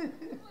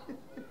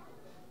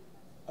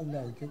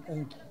Allah ya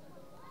kanki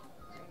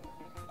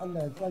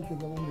Allah ya sake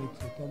zama mai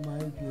ceton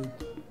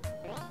mahaifiyarki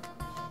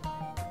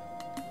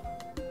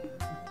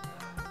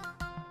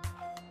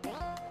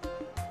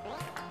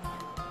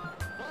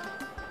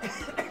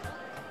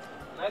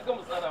na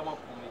gama tsara ma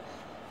komai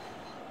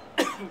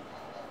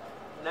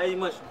na yi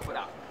mashi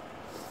kuɗa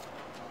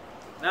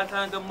na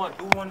tanadar ma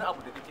duk wani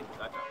abu da kake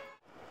bukata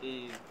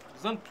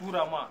zan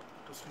tura ma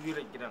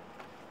taswirar gidan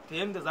ta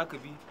yadda za ka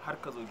bi har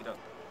ka zo gidan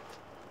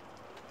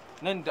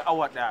nan da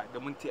awa 1 da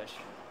minti 20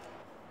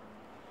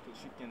 to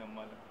shi kenan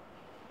malam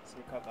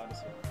sai ka ƙara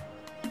sai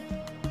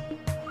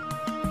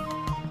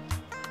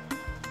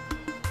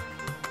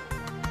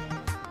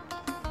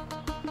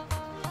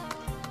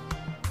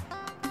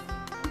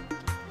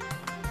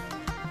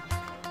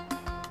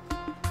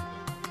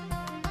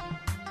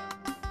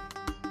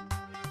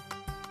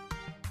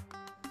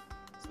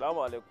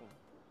Assalamu alaikum.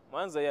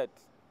 Man Zayad.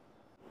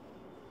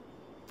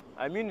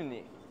 Aminu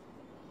ne.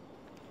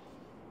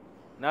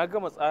 Na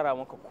gama tsara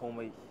maka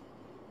komai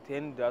ta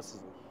yadda su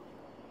zo.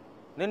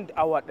 Nan da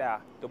awa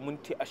 1 da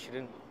minti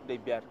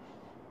 25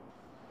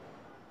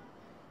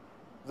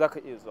 za ka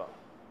iya zuwa.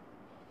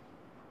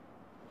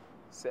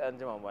 Sai an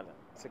jima malam,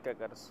 sai ka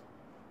ƙarasu.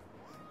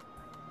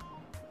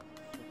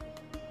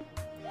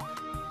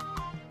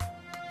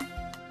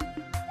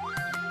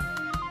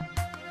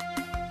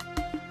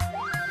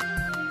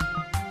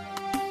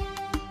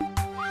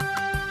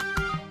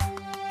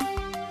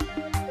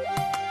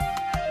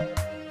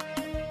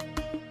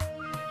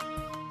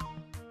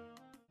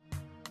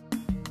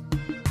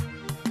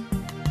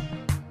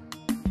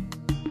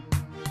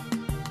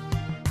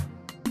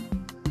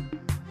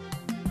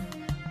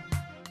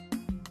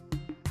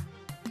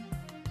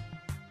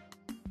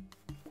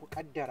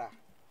 Kaddara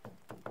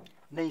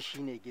nan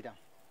shine gidan,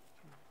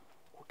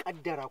 ku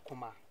kaddara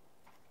kuma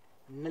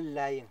nan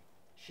layin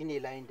shine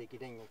layin da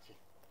gidan yake.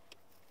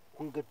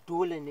 Kun ga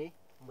dole ne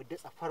mu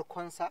datsa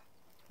farkonsa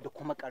da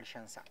kuma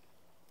ƙarshensa.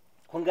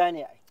 Kun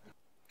gane ai?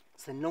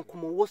 Sannan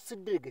kuma wasu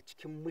daga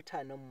cikin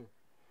mutanenmu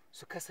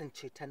su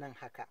kasance ta nan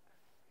haka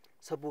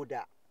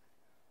saboda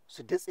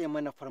su datse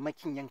mana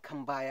farmakin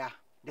yankan baya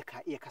da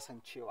ka iya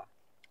kasancewa.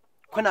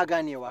 Kuna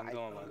ganewa ai?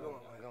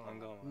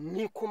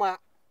 Ni kuma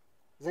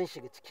zan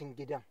shiga cikin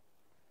gidan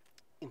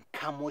in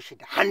kamo shi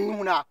da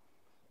hannuna.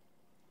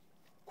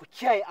 Ku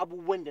kiyaye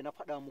abubuwan da na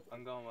faɗa muku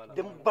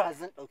don ba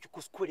zan ɗauki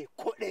kuskure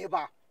ko ɗaya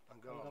ba.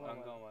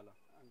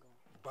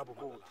 Babu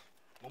matsala,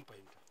 mun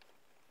fahimta.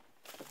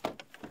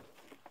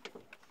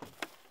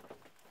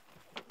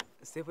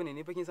 Stephanie,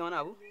 ne fa kin san wani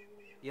abu?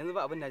 Yanzu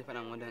ba abin da ya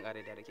faɗa min wanda na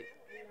ƙara da ke.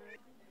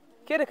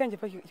 Ke da kanki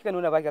fa kika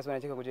nuna ba ki so na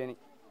kika guje ni.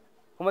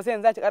 Kuma sai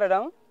yanzu za ki ƙara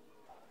damu?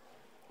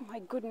 My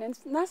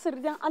goodness, Nasir,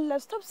 dan Allah,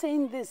 stop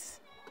saying this.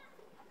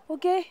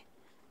 Okay?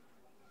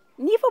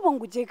 Ni fa ban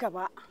guje ka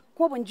ba,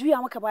 kuma ban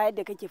juya maka ba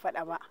yadda kake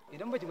faɗa ba.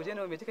 Idan baki guje ni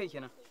ba me kika yi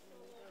kenan?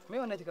 Me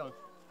wannan kika mun?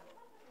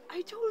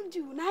 I told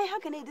you, na yi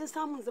haka ne don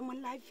samun zaman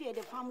lafiya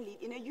da family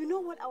ɗina. You know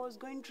what I was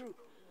going through.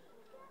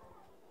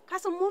 Ka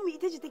san mommy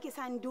ita ce take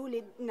sa ni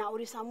dole na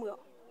aure Samuel.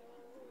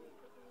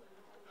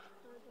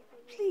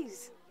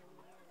 Please.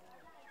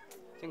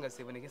 Kin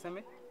gaske bane, kin san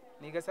me?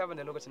 Ni gaskiya ban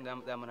da lokacin da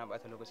za mu na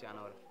bata lokaci a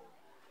nan wurin.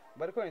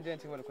 Bari kawai in je in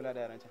ci gaba da kula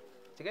da yaran can.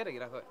 Ki ga da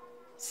gida kawai.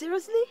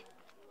 Seriously?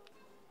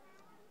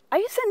 Are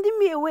you sending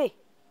me away?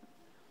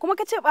 Kuma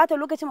ka ce bata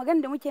lokaci,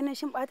 magana da muke nan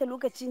shin bata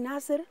lokaci,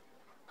 Nasir?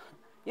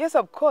 Yes,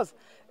 of course.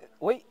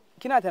 Wai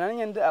kina tunanin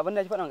yanzu abin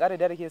da ki faɗan ƙara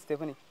da ke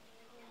Stephanie?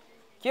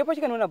 Ke fa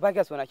kika nuna ba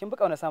kiya sona, kin fi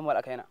kauna Samuel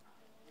a kaina.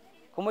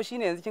 Kuma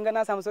shine yanzu kin ga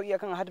na samu sauki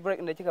akan heartbreak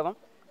din da kika ban?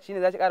 Shine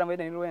za ki ƙara mai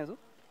da ni ruwa yanzu?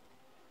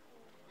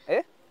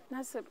 Eh?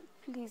 Nasir,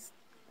 please.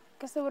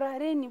 Ka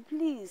saurare ni,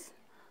 please.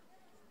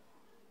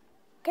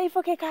 Kai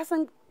fa kai ka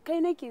san kai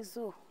nake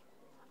so.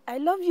 I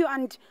love you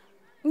and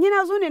ni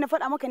na zo ne na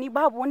faɗa maka ni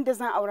babu wanda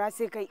zan aura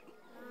sai kai.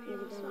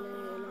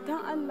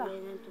 Dan Allah.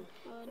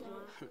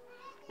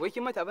 Wai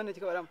kin mata abin da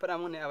kika faɗa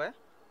mun ne a baya?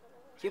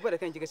 Ki fa da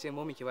kanki kika ce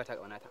momin ki ba ta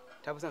kauna ta.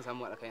 Ta fi son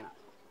samu alkaina.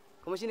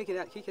 Kuma shine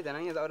kike da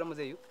nan yanzu auren mu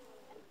zai yi?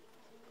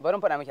 Bari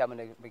in faɗa miki abin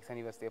da baki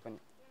sani ba Stephanie.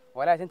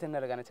 Wallahi tun na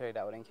riga na tare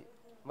da auren ki.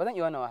 Ba zan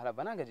iya wannan wahala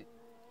ba, na gaji.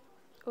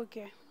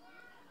 Okay.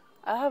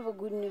 I have a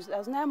good news.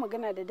 As na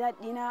magana da dad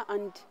dina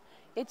and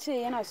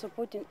yace yana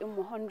supporting din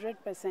mu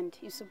 100%.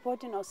 He's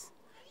supporting us.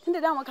 Tunda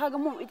dama kaga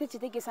mom ita ce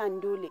take sa ni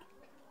dole.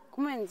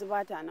 Kuma yanzu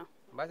ba ta nan.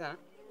 Ba ta nan?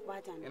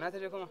 Ba ta nan. Ina ta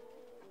je kuma?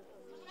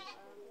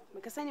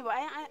 Baka sani ba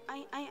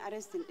ai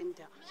arresting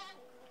dinta.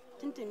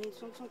 Tuntuni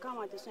sun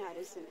kama ta sun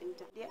arresting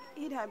dinta. They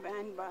hid her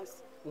behind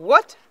bars.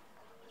 What?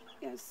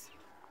 Yes.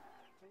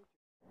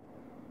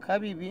 Ka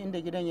bibi inda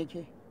gidan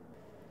yake?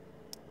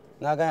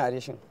 Na gane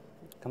areshin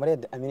kamar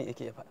yadda Aminu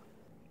yake ya faɗa.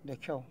 Da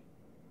kyau.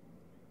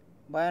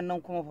 Bayan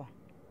nan kuma fa?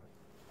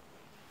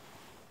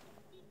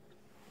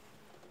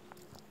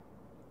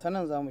 Ta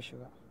nan za mu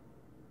shiga.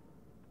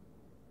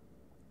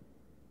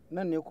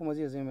 nan ne kuma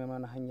zai zama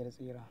mana hanyar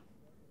tsira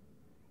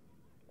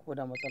ko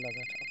da matsala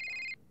za ta afku.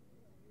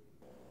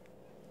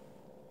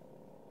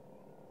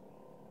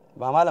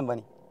 Ba malam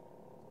bane.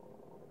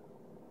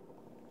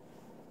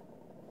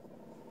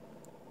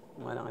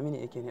 Malam Aminu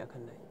yake ne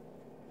akan layi.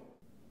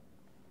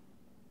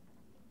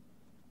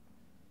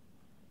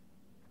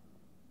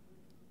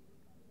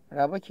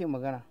 Rabe ke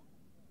magana.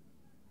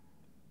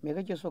 Me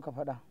kake so ka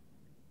faɗa?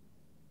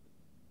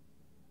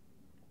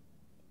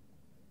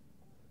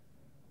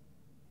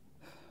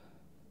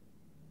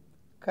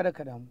 Kada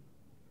ka damu.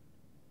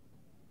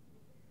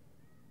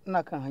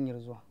 Ina kan hanyar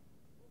zuwa.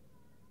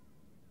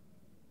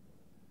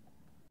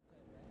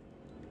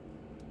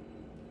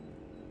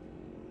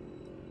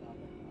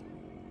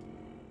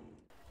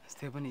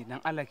 Stephanie, dan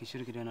Allah ki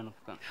shirki da wannan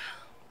kukan.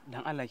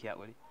 Dan Allah ki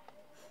haƙuri.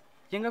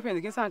 Kin ga fa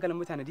yanzu kin san hankalin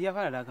mutane duk ya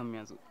fara da kan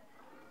yanzu.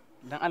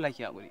 Dan Allah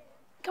ki haƙuri.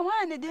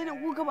 Kamar da daina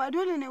kuka ba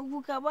dole ne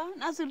kuka ba.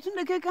 Nasir tun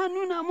da kai ka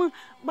nuna min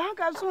ba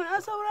ka so na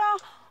saura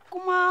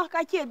kuma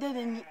ka ki yarda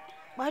da ni.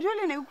 Ba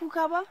dole ne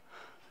kuka ba.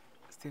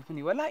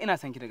 Stephanie, wallahi ina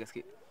son ki da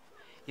gaske.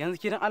 Yanzu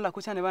ki dan Allah ko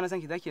ne ba na son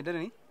ki zaki yarda da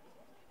ni?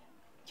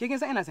 Ke kin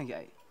san ina son ki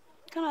ai.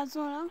 Kana so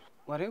na?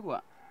 Ware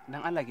kuwa.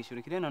 Dan Allah ki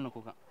shiru ki daina wannan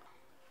kukan.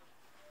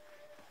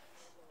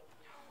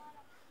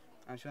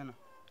 An shana.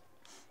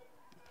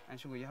 An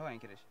shigo ya hawa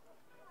yanki da shi.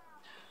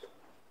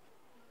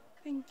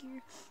 Thank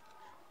you.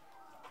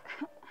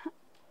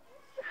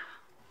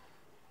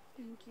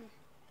 Thank you.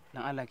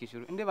 Dan Allah ki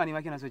shiru. Inda ba ni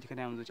ma kina so ki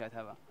kada mun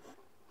zuciyata ba.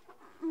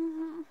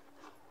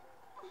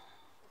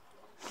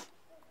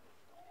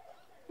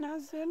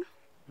 Nasir.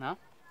 Na?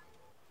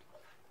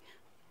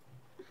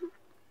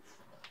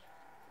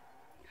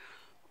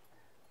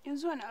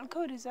 Yanzu wani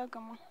alkawari za ka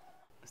ma?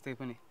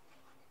 Stephanie.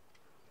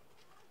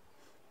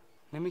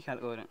 Na miki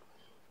alkawarin.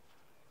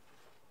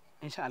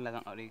 Insha Allah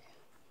zan aure ki.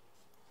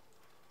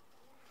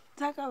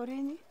 Za ka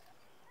aure ni?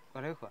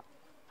 Kwarai kuwa.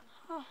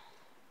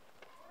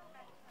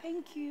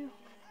 Thank you.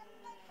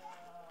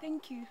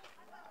 Thank you.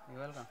 You're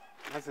welcome.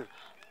 Nasir.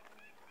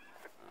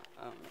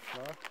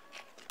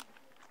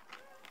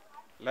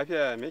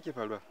 Lafiya me yake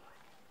faruwa?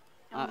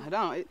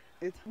 Dama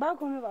ba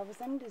komai babu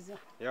san da zuwa.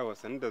 Yawa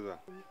san da zuwa.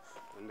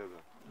 San da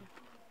zuwa.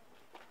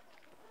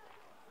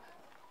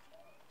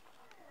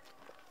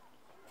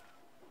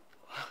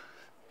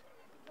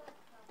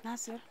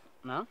 Nasir.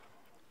 Na?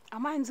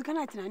 Amma yanzu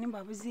kana tunanin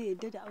babu zai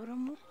yarda da auren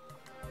mu?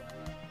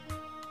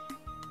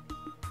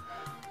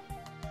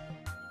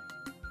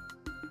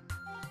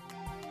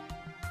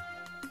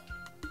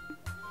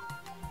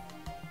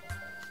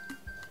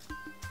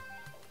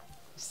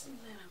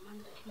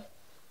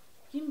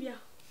 Gimbiya,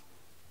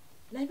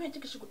 lafiya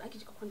kika shigo ɗaki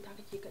kika kwanta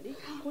kake kaɗai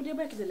ko dai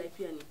baki da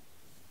lafiya ne?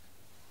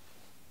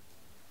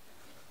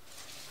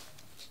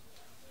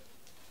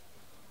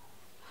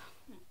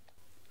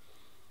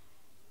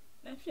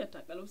 Lafiya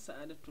ta kalau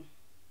Sa'adatu.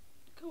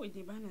 Kawai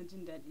dai bana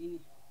jin daɗi ne.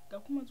 Ga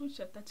kuma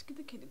zuciya ta ciki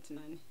take da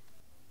tunani.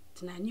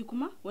 Tunani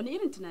kuma? Wani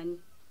irin tunani?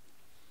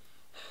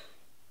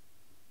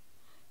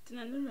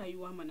 Tunanin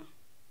rayuwa mana.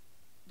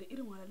 Da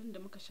irin wahalhalun da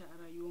muka sha a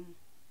rayuwarmu.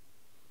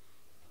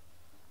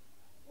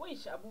 Wai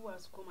shi abubuwa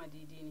su koma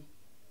daidai ne.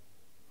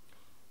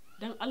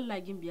 Dan Allah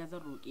Gimbiya zan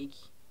roƙe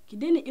ki. Ki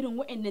daina irin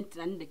waɗannan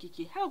tunanin da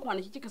kike. Haka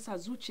kwanaki kika sa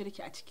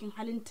zuciyarki a cikin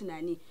halin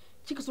tunani.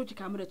 Kika so ki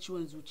kamu da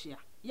ciwon zuciya.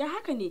 Ya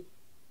haka ne?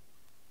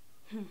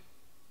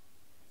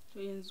 To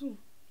yanzu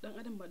dan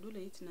adam ba dole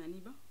yi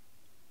tunani ba.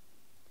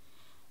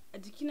 A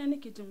jikina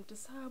nake jin wata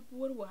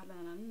sabuwar wahala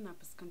na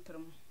fuskantar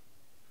mu.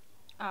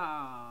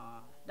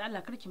 Da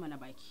Allah karki mana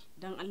baki.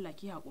 Dan Allah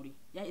ki haƙuri.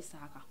 Ya isa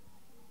haka.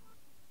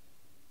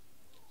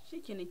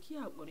 Shikenan ki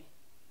haƙuri.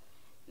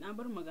 Na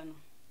bar magana.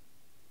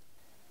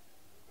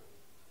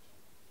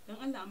 Dan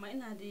Allah amma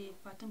ina da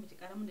fatan baki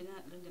ƙara min da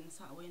na da na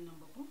sa a wayan nan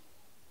ba ko?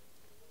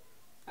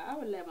 A'a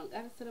wallahi ban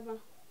ƙarasar ba.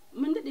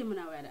 Mun dade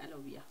muna waya da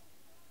Alawiya.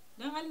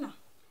 Dan Allah.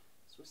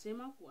 Sosai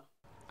ma kuwa.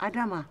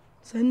 Adama.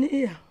 Sanni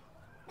iya.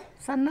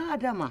 Sannan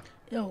Adama.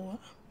 Yawwa.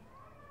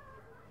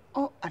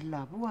 Oh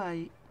Allah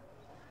buwaye.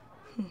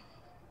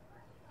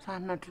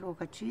 Sannan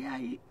lokaci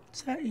yayi.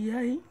 Sa'i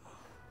yayi.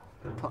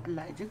 To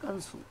Allah ya ji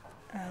kansu.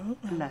 Amin.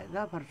 Allah ya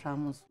gafarta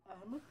musu.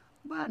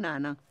 Ba na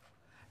nan.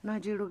 Na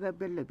je rugar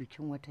Bello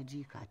bikin wata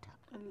jikata.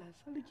 Allah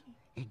sarki.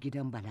 A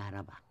gidan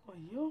Balaraba.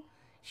 Ayyo.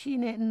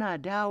 Shine ina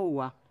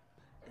dawowa.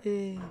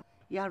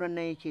 Yaron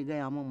nan yake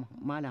gaya min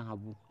Malam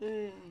Habu.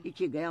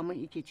 Yake gaya min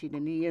yake ce da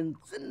ni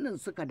yanzu nan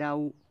suka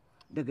dawo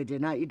daga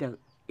jana'idar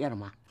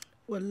yarma.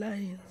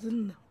 Wallahi yanzu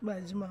nan ba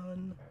jima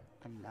wannan.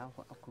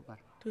 Allahu akbar.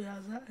 To ya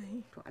za a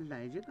yi? To Allah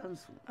ya ji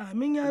kansu.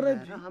 Amin ya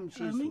rabbi.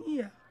 Amin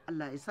iya.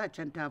 Allah ya sa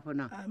can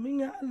tafuna. Amin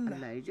ya Allah.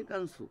 Allah ya ji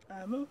kansu.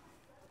 Amin.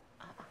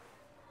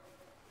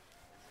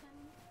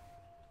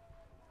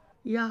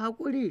 Ya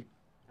haƙuri.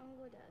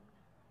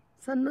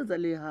 Sannu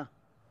Zaliha.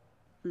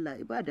 Allah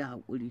ya bada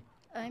haƙuri.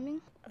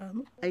 Amin.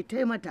 Amin. Ai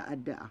taimata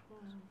addu'a.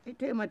 Ai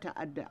taimata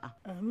addu'a.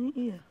 Amin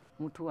iya.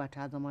 Mutuwa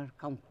ta zama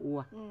kan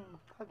kowa.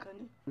 Haka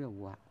ne.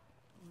 Yawwa.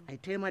 Ai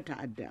taimata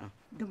addu'a.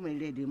 Duk mai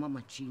rai dai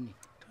mamaci ne.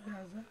 To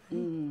ya za a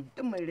yi?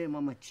 Duk mai rai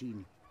mamaci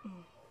ne.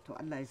 To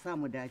Allah ya sa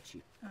mu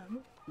dace.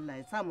 Amin. Allah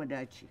ya sa mu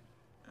dace.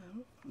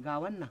 ga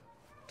wannan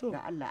ga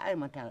Allah ai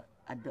mata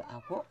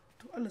addu'a ko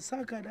to Allah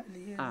saka da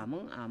alheri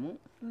amin amin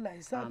Allah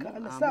ya saka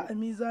Allah sa a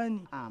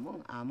mizani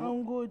amin amin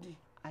an gode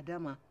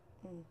Adama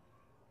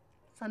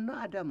sannu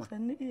Adama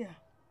sannu iya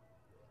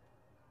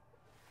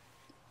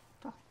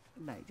to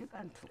Allah ya ji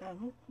kantu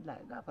amin Allah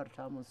ya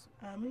gafarta musu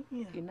amin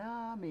iya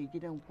ina mai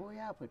gidan ko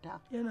ya fita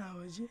yana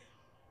waje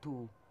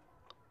to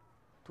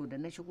da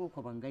na shigo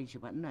ko ban gan shi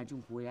ba ina jin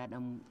ko ya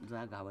dan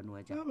zaga wani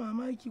waje ba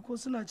mamaki ko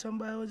suna can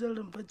baya wajen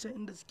rumfaccen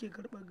inda suke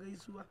karɓar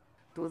gaisuwa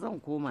to zan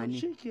koma ne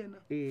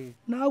shikenan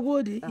na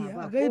gode iya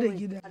a gaida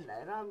gida Allah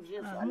ya ramshe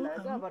su Allah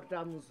ya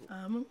gafarta musu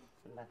amin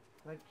Allah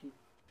barki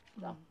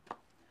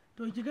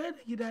to ki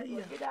gaida gida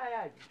iya gida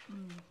ya ji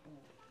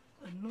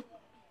sannu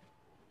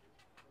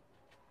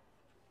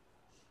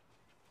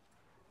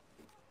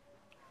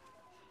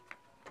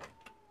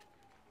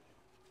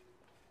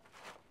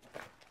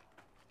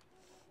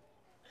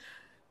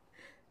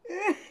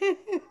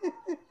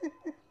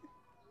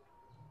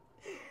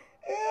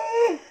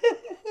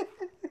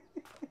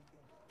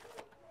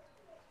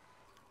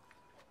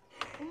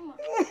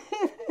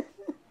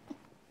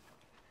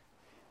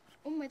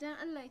Umma dan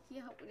Allah ki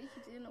haƙuri ki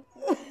je na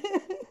kuka.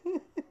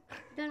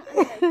 Dan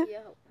Allah ki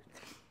haƙuri.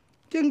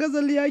 Kin ga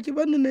Zaliya ki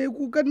banni na yi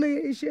kukan nan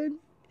ya ishe ni.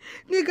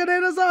 Ni kadai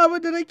na sa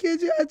abin da nake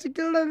ji a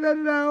cikin ranar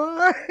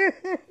nawa.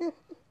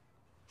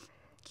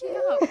 Ki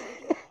haƙuri.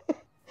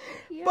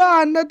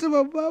 Ba Hannatu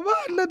babba ba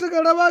Hannatu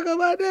karama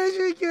gaba ɗaya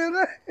shi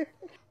kenan.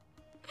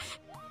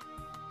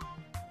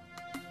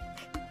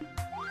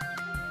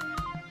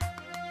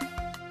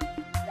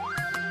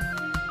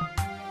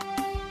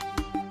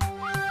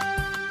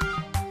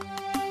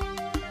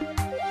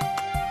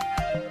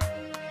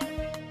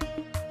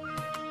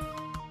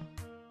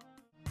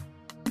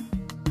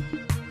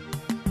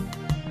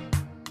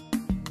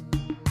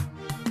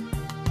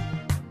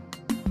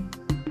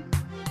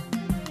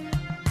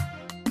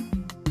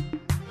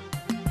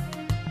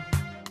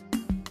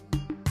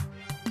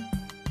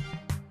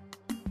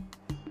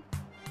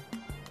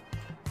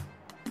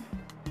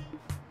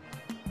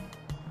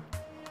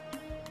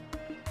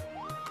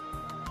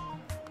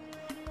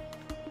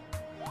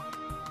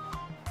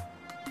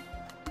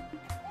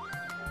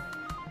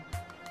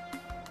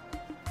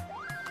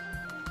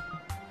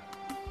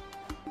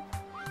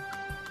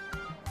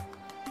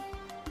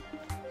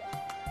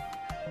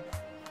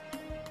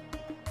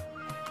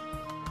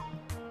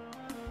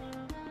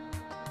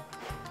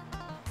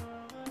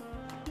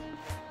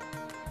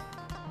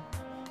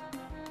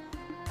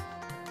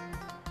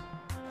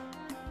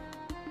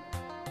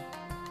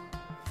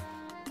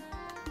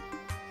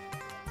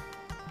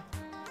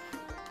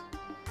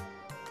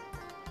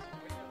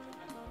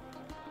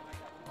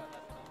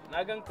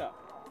 Na ganka,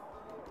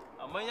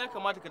 amma ya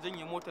kamata ka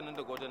janye motar nan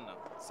daga wajen nan,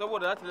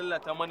 saboda za ta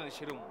lalata mana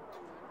shirinmu.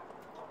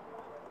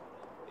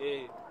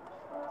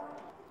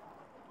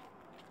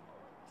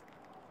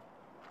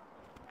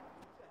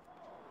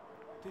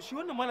 To shi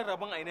wannan Malam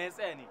Raben a ina ya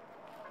tsaya ne?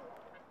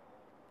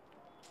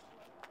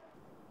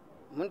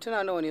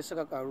 Mintuna nawa ne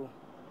suka karu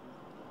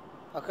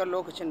akan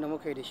lokacin da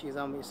muka yi da shi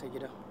za mu isa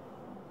gida?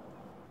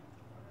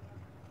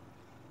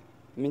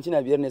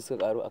 Mintuna 5 ne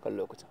suka karu akan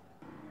lokacin.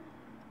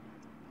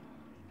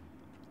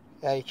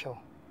 Ya yi kyau.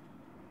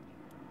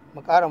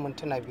 Mu ƙara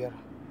mintuna 5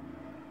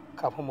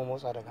 kafin mu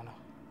motsa daga nan.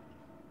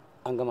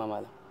 An gama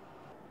malam.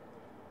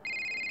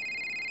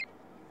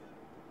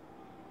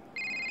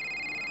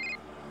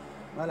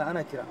 Malam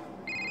ana kira.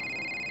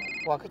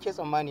 Wa kake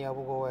tsammani ya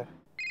bugo wayar?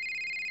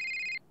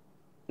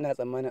 Ina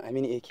tsammanin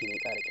Aminu yake ne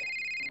ƙara kira.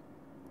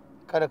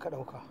 Kada ka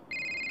ɗauka.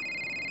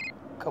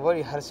 Ka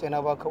bari har sai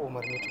na baka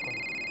umarni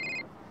tukuna.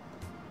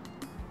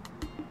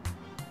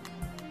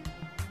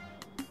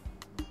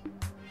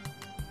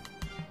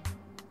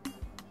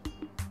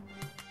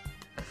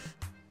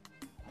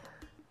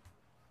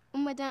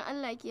 Umma dan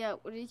Allah ki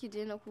haƙuri ki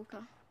je na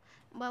kuka.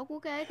 Ba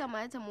kuka ya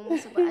kamata mu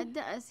musu ba,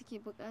 addu'a suke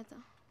bukata.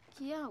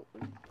 Ki yi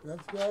haƙuri.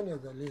 Gaskiya ne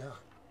Zaliha.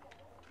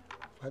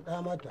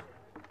 Faɗa mata.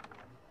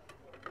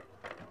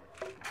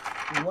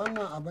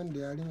 Wannan abin da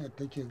yarinyar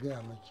take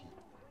gaya maki,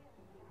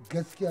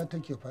 gaskiya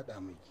take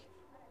faɗa maki.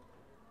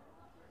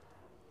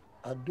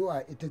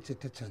 Addu'a ita ce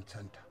ta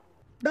cancanta.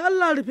 Da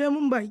Allah rufe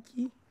min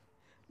baki.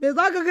 Me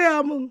za ka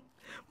gaya min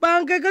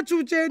bayan kai ka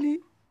cuce ni?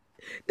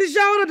 Duk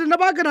shawarar da na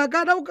baka na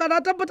ka dauka na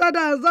tabbata da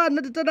yanzu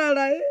Annatu tana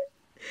raye.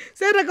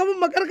 Sai da kamun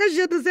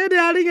makarkashe ta sai da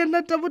yarinyar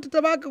nan ta mutu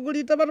ta baka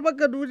guri ta bar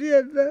maka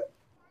duniyar nan.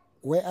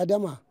 Wai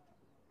Adama,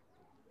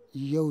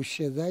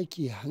 yaushe za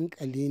ki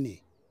hankali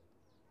ne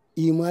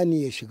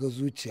imani ya shiga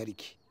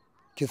zuciyarki,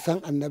 ki san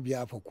Annabi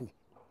ya faku,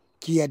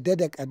 ki yadda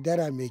da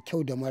kaddara mai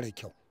kyau da mara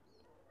kyau.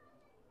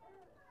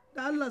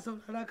 Da Allah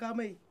saurara ka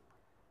mai,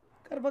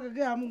 karfa ka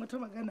gaya min wata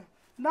magana.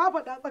 Na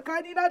faɗa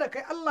tsakanina da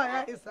kai Allah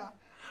ya isa,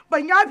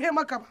 ban yafe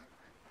maka ba.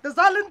 Da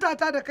zalunta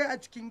ta da kai a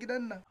cikin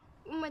gidan nan.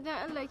 Umma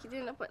dan Allah ki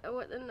daina faɗa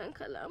waɗannan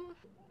kalaman.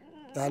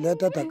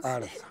 Talata ta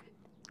ƙarasa.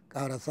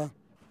 Ƙarasa.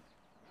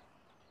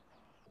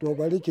 To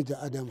bari ki ji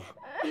Adama.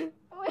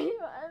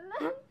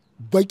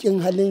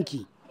 Baƙin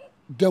halinki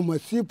da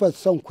masifar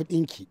son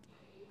kuɗinki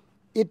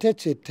ita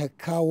ce ta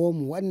kawo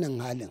mu wannan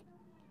halin.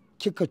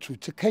 kika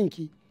cuci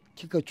kanki,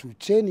 kika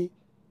cuce ni,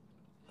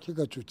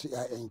 kika cuci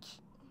 'ya'yanki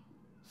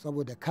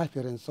saboda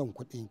kafirin son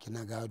kuɗinki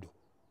na gado.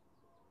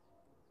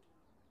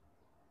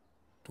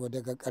 To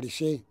daga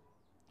ƙarshe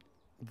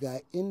ga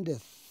inda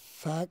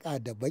saƙa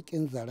da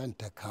baƙin zaren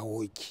ta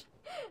kawo ki.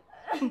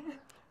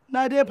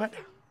 Na dai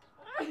faɗa.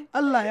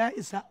 Allah ya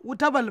isa,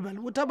 wuta balbal,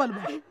 wuta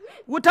balbal,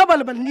 wuta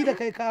balbal ni da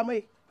kai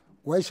Kamaye.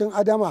 Wai shin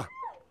Adama,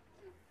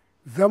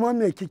 zama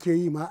me kike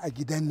yi ma a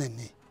gidan nan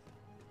ne?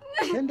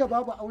 Tunda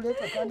babu aure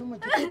tsakanin mu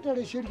ki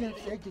tattare shirgin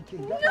tsaye kike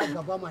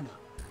gaba mana.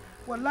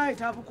 Wallahi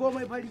tafi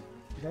komai fari.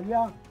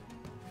 Dariya.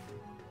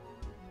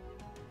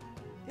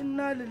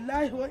 Inna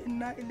lillahi wa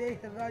inna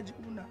ilaihi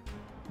raji'una.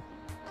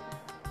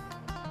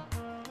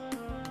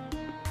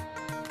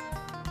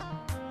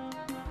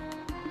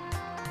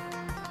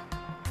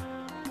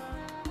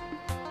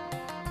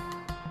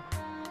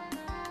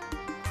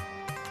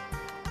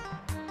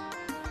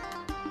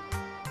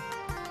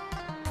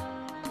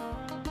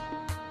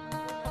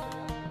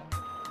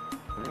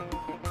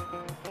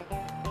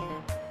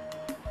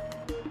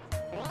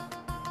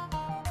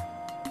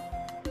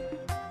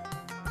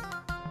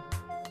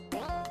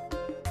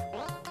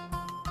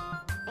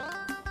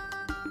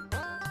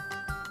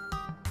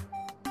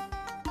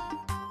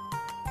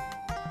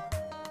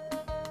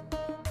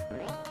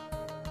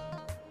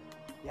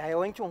 Yaya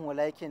wankin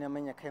hula yake na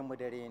manya kai mu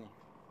dare ne?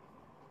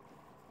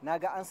 Na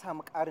ga an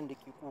samu ƙarin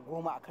daƙiƙu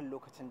 10 akan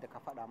lokacin da ka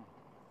faɗa mu.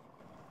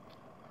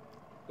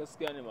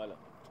 Gaskiya ne malam.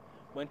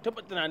 Ban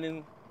taɓa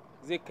tunanin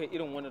zai kai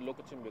irin wannan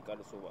lokacin bai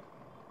ƙaraso ba.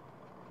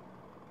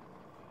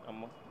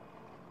 Amma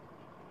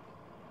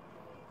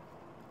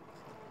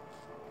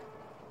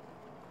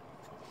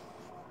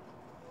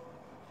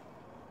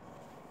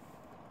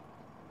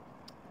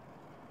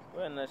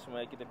wayan nashi ma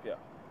yake tafiya.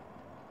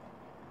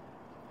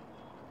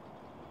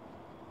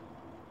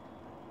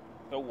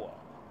 Yawwa,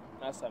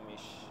 na same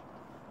shi.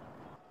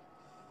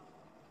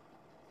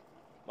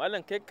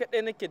 Malam kai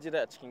kaɗai nake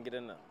jira a cikin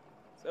gidan nan.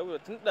 Saboda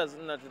tun ɗazu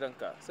ina jiran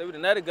ka, saboda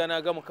na riga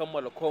na gama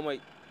kammala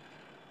komai.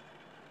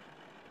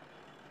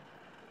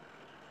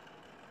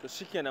 To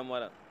shikenan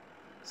malam,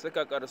 sai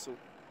ka ƙaraso.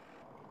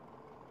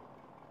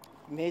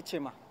 Me ya ce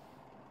ma?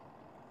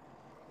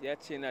 Ya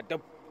ce na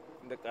dab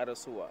da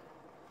ƙarasowa.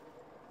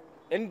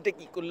 'Yan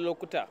daƙiƙun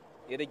lokuta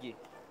ya rage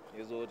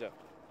ya zo wajen.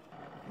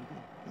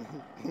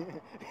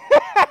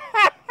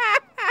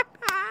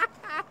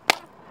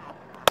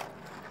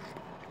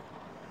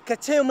 Ka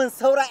ce min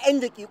saura 'yan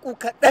daƙiƙu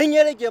kaɗan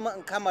ya rage min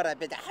in kama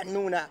Rabe da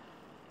hannuna.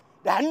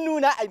 Da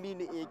hannuna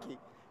Aminu yake.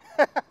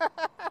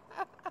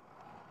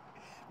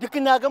 Duk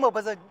na gama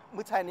baza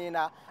mutane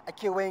na a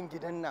kewayen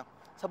gidan nan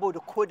saboda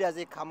koda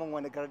zai kama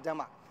wani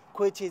gardama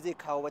ko ce zai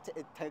kawo wata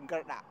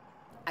tangarɗa.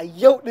 A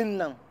yau ɗin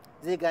nan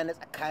zai gane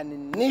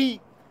tsakanin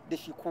ni da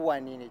shi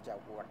kowane ne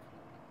jagora.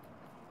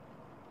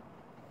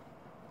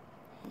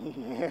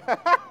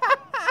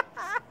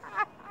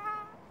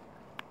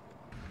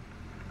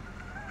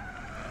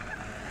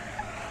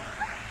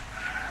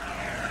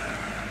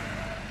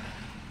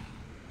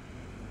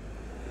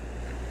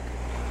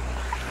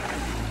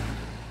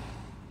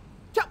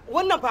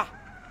 Wannan fa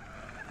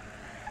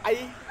ai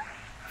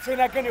sai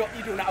na gane wa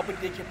ido na abin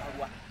da yake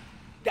faruwa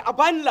da a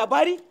bani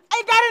labari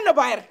ai gare na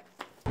bayar.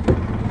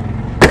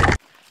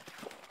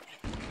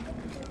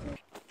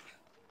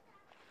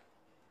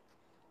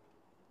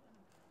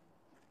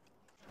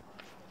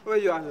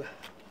 Wayyo Allah,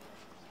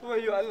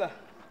 wayyo Allah,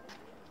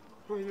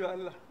 wayyo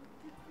Allah,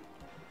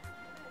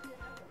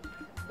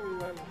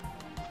 wayyo Allah.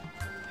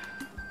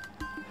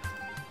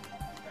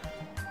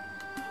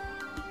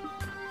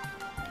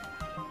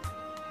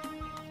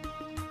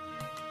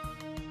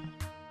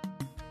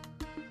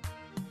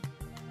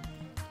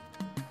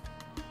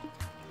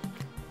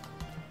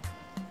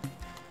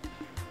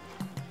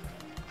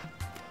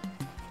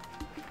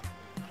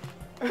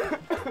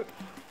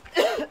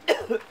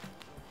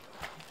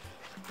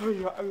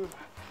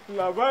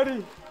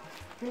 Labari.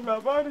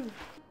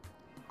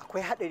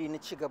 Akwai haɗari na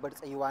ci gabar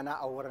tsayuwa na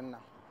a wurin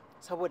nan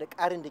saboda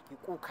ƙarin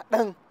daƙiƙu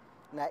kaɗan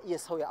na iya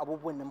sauya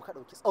abubuwan da muka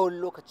ɗauki tsawon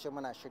lokaci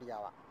muna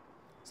shiryawa.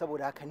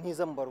 Saboda haka ni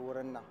zan bar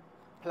wurin nan.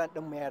 Plan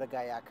ɗinmu ya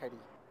riga ya kare.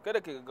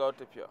 Kada ka gaggawa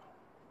tafiya.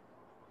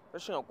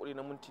 Rashin haƙuri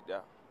na minti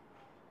ɗaya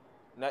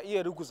na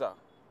iya ruguza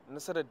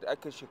nasarar da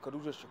aka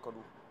shekaru da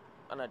shekaru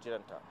ana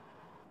jiranta.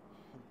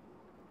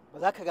 Ba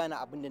za ka gane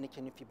abin da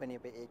nake nufi bane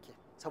ba yake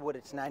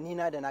saboda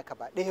tunanina da naka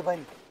ba ɗaya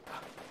bane.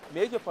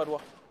 Me yake faruwa?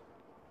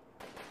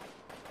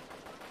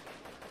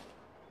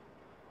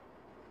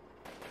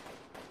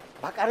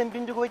 Ba ƙarin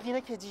bindigogi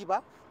nake ji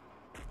ba?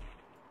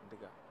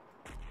 Daga.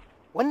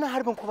 Wannan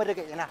harbin kuma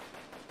daga ina?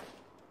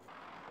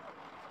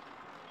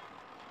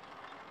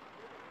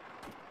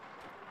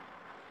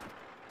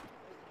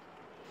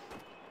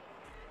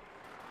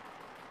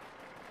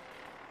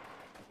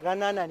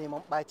 Rana na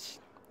neman ɓaci.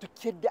 Duk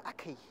yadda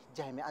aka yi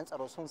jami'an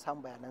tsaro sun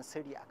samu bayanan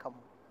sirri a kanmu.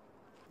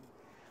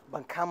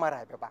 Ban kama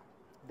Rabe ba,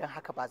 don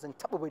haka ba zan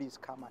taɓa bari su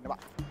kama ni ba.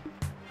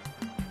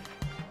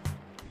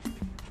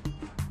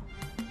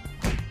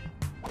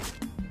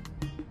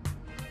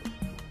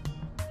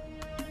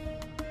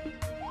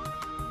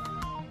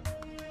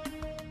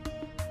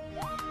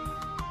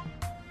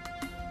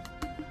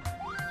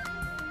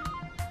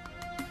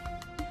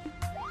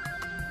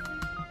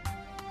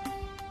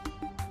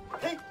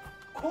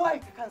 kowa ya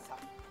kansa.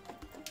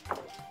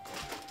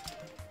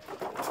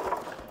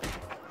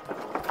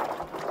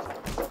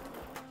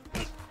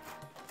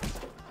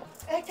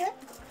 Eke?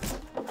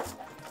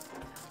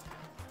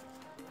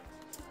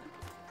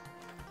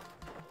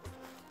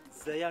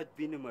 Zayad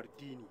bin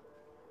Martini,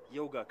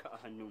 yau ga ka a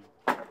hannunmu.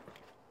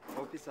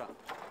 Officer,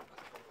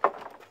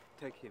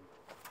 take him.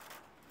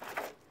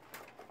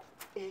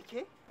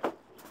 Eke?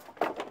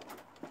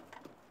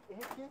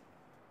 Eke?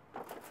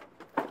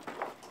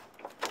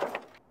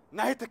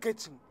 Na yi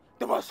takaicin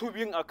da ba su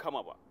biyun a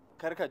kama ba.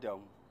 Kar ka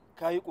damu,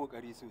 ka yi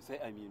ƙoƙari sosai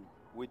Aminu.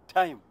 With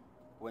time,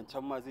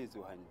 wancan ma zai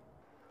zo hannu.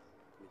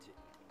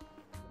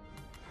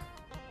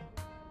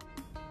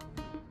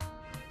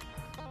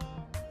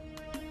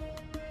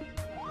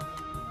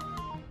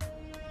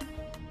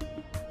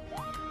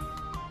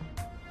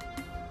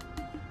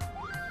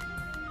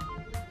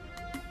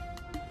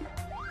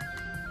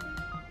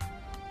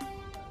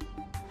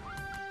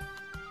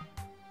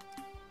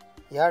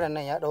 Yaron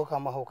nan ya ɗauka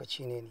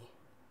mahaukaci ne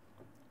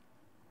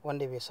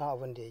wanda bai san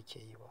abin da yake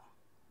yi ba.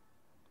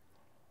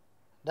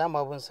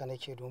 Dama binsa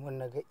nake domin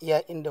na ga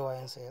iya inda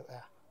wayansa ya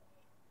tsaya.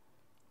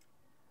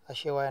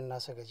 Ashe wayan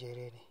nasa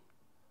gajere ne.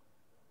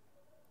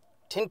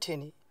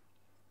 Tintini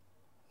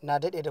na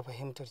daɗe da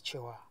fahimtar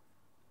cewa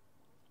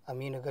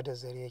Aminu gadar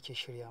zare yake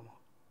shirya mu.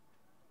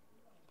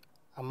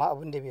 Amma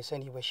abin da bai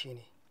sani ba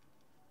shine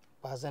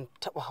ba zan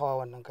taɓa hawa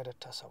wannan gadar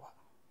tasa ba.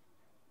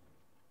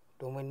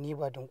 Domin ni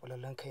ba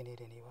dunkulallen kai ne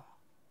da ni ba.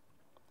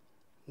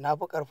 Na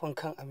fi ƙarfin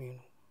kan Aminu,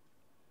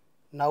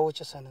 na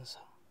wuce saninsa,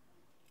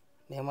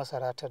 ne masa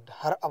ratar da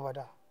har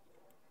abada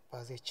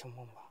ba zai cin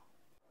mun ba.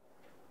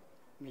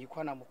 Mu yi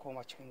kwana mu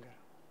koma cikin gari.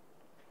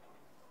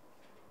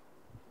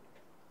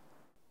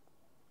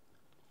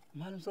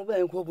 Malam sun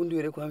bayan ko bundu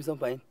yare ko hamisan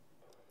bayan.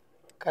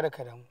 Kada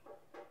ka damu.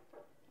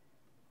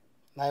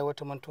 Na yi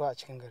wata mantuwa a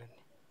cikin garin ne.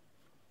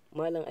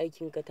 Malam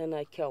aikinka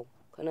tana kyau,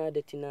 kana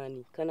da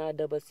tunani, kana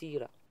da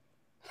basira.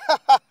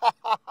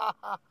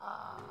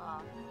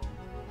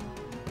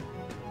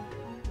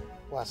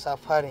 Wasa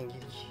farin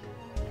girki.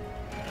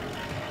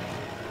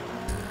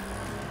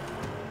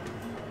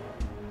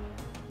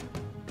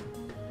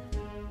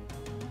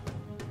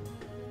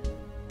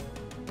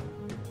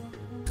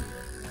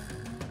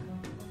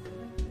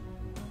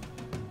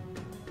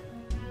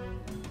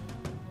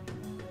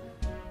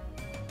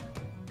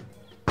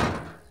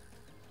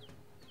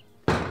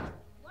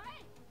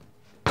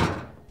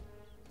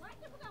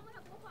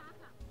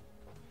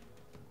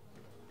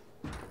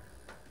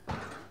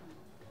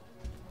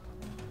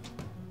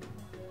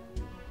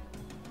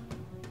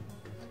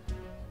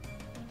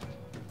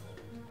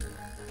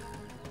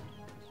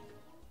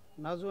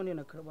 Na zo ne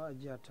na karɓa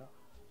ajiyata.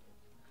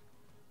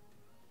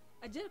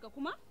 Ajiyarka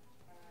kuma?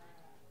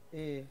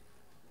 Eh,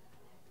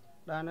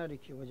 ɗana da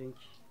ke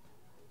wajenki.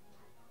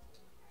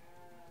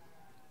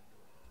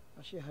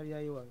 Ashe har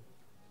yayi wayo.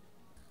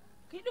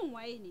 Kai ɗin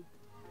waye ne?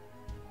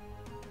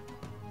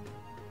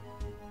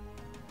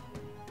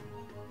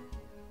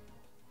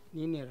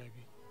 Ni ne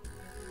Rabe.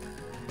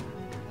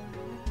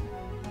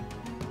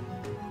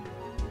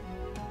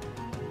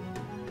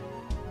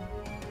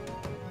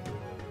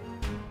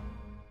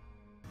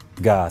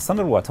 Ga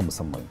sanarwa ta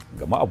musamman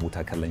ga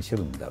ma'abuta kallon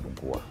shirin daɗin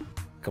kowa.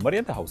 Kamar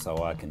yadda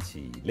Hausawa kan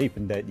ce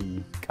laifin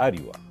daɗi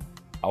ƙarewa.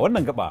 A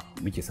wannan gaba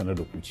muke sanar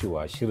da ku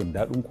cewa shirin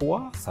daɗin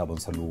kowa sabon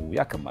salo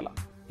ya kammala.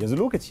 Yanzu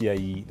lokaci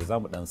yayi da za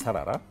mu ɗan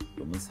sarara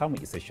domin samun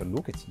isasshen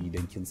lokaci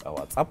don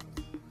kintsawa tsaf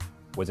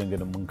wajen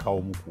ganin mun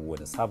kawo muku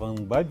wani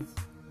sabon babi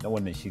na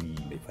wannan shiri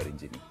mai farin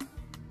jini.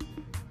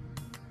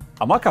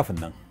 Amma kafin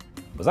nan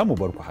ba za mu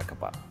bar ku haka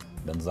ba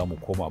don za mu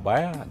koma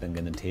baya don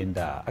ganin ta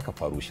yadda aka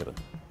faro shirin.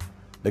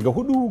 Daga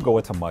 4 ga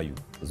watan Mayu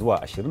zuwa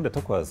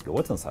 28 ga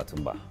watan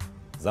Satumba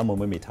za mu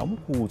maimaita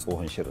muku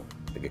tsohon shirin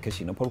daga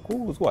kashi na farko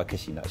zuwa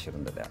kashi na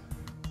 21.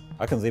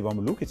 Hakan zai ba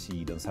mu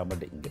lokaci don samar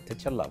da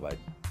ingantaccen labari,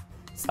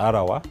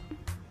 tsarawa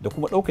da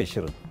kuma ɗaukar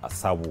shirin a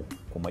sabo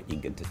kuma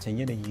ingantaccen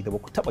yanayi da ba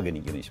ku taɓa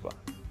ganin irin shi ba.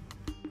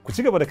 Ku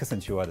ci gaba da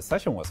kasancewa da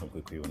sashen wasan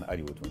kwaikwayo na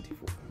Arewa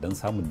 24 don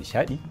samun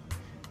nishaɗi,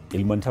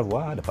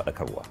 ilmantarwa da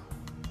faɗakarwa.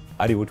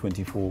 Arewa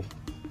 24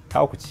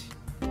 ta ku ci.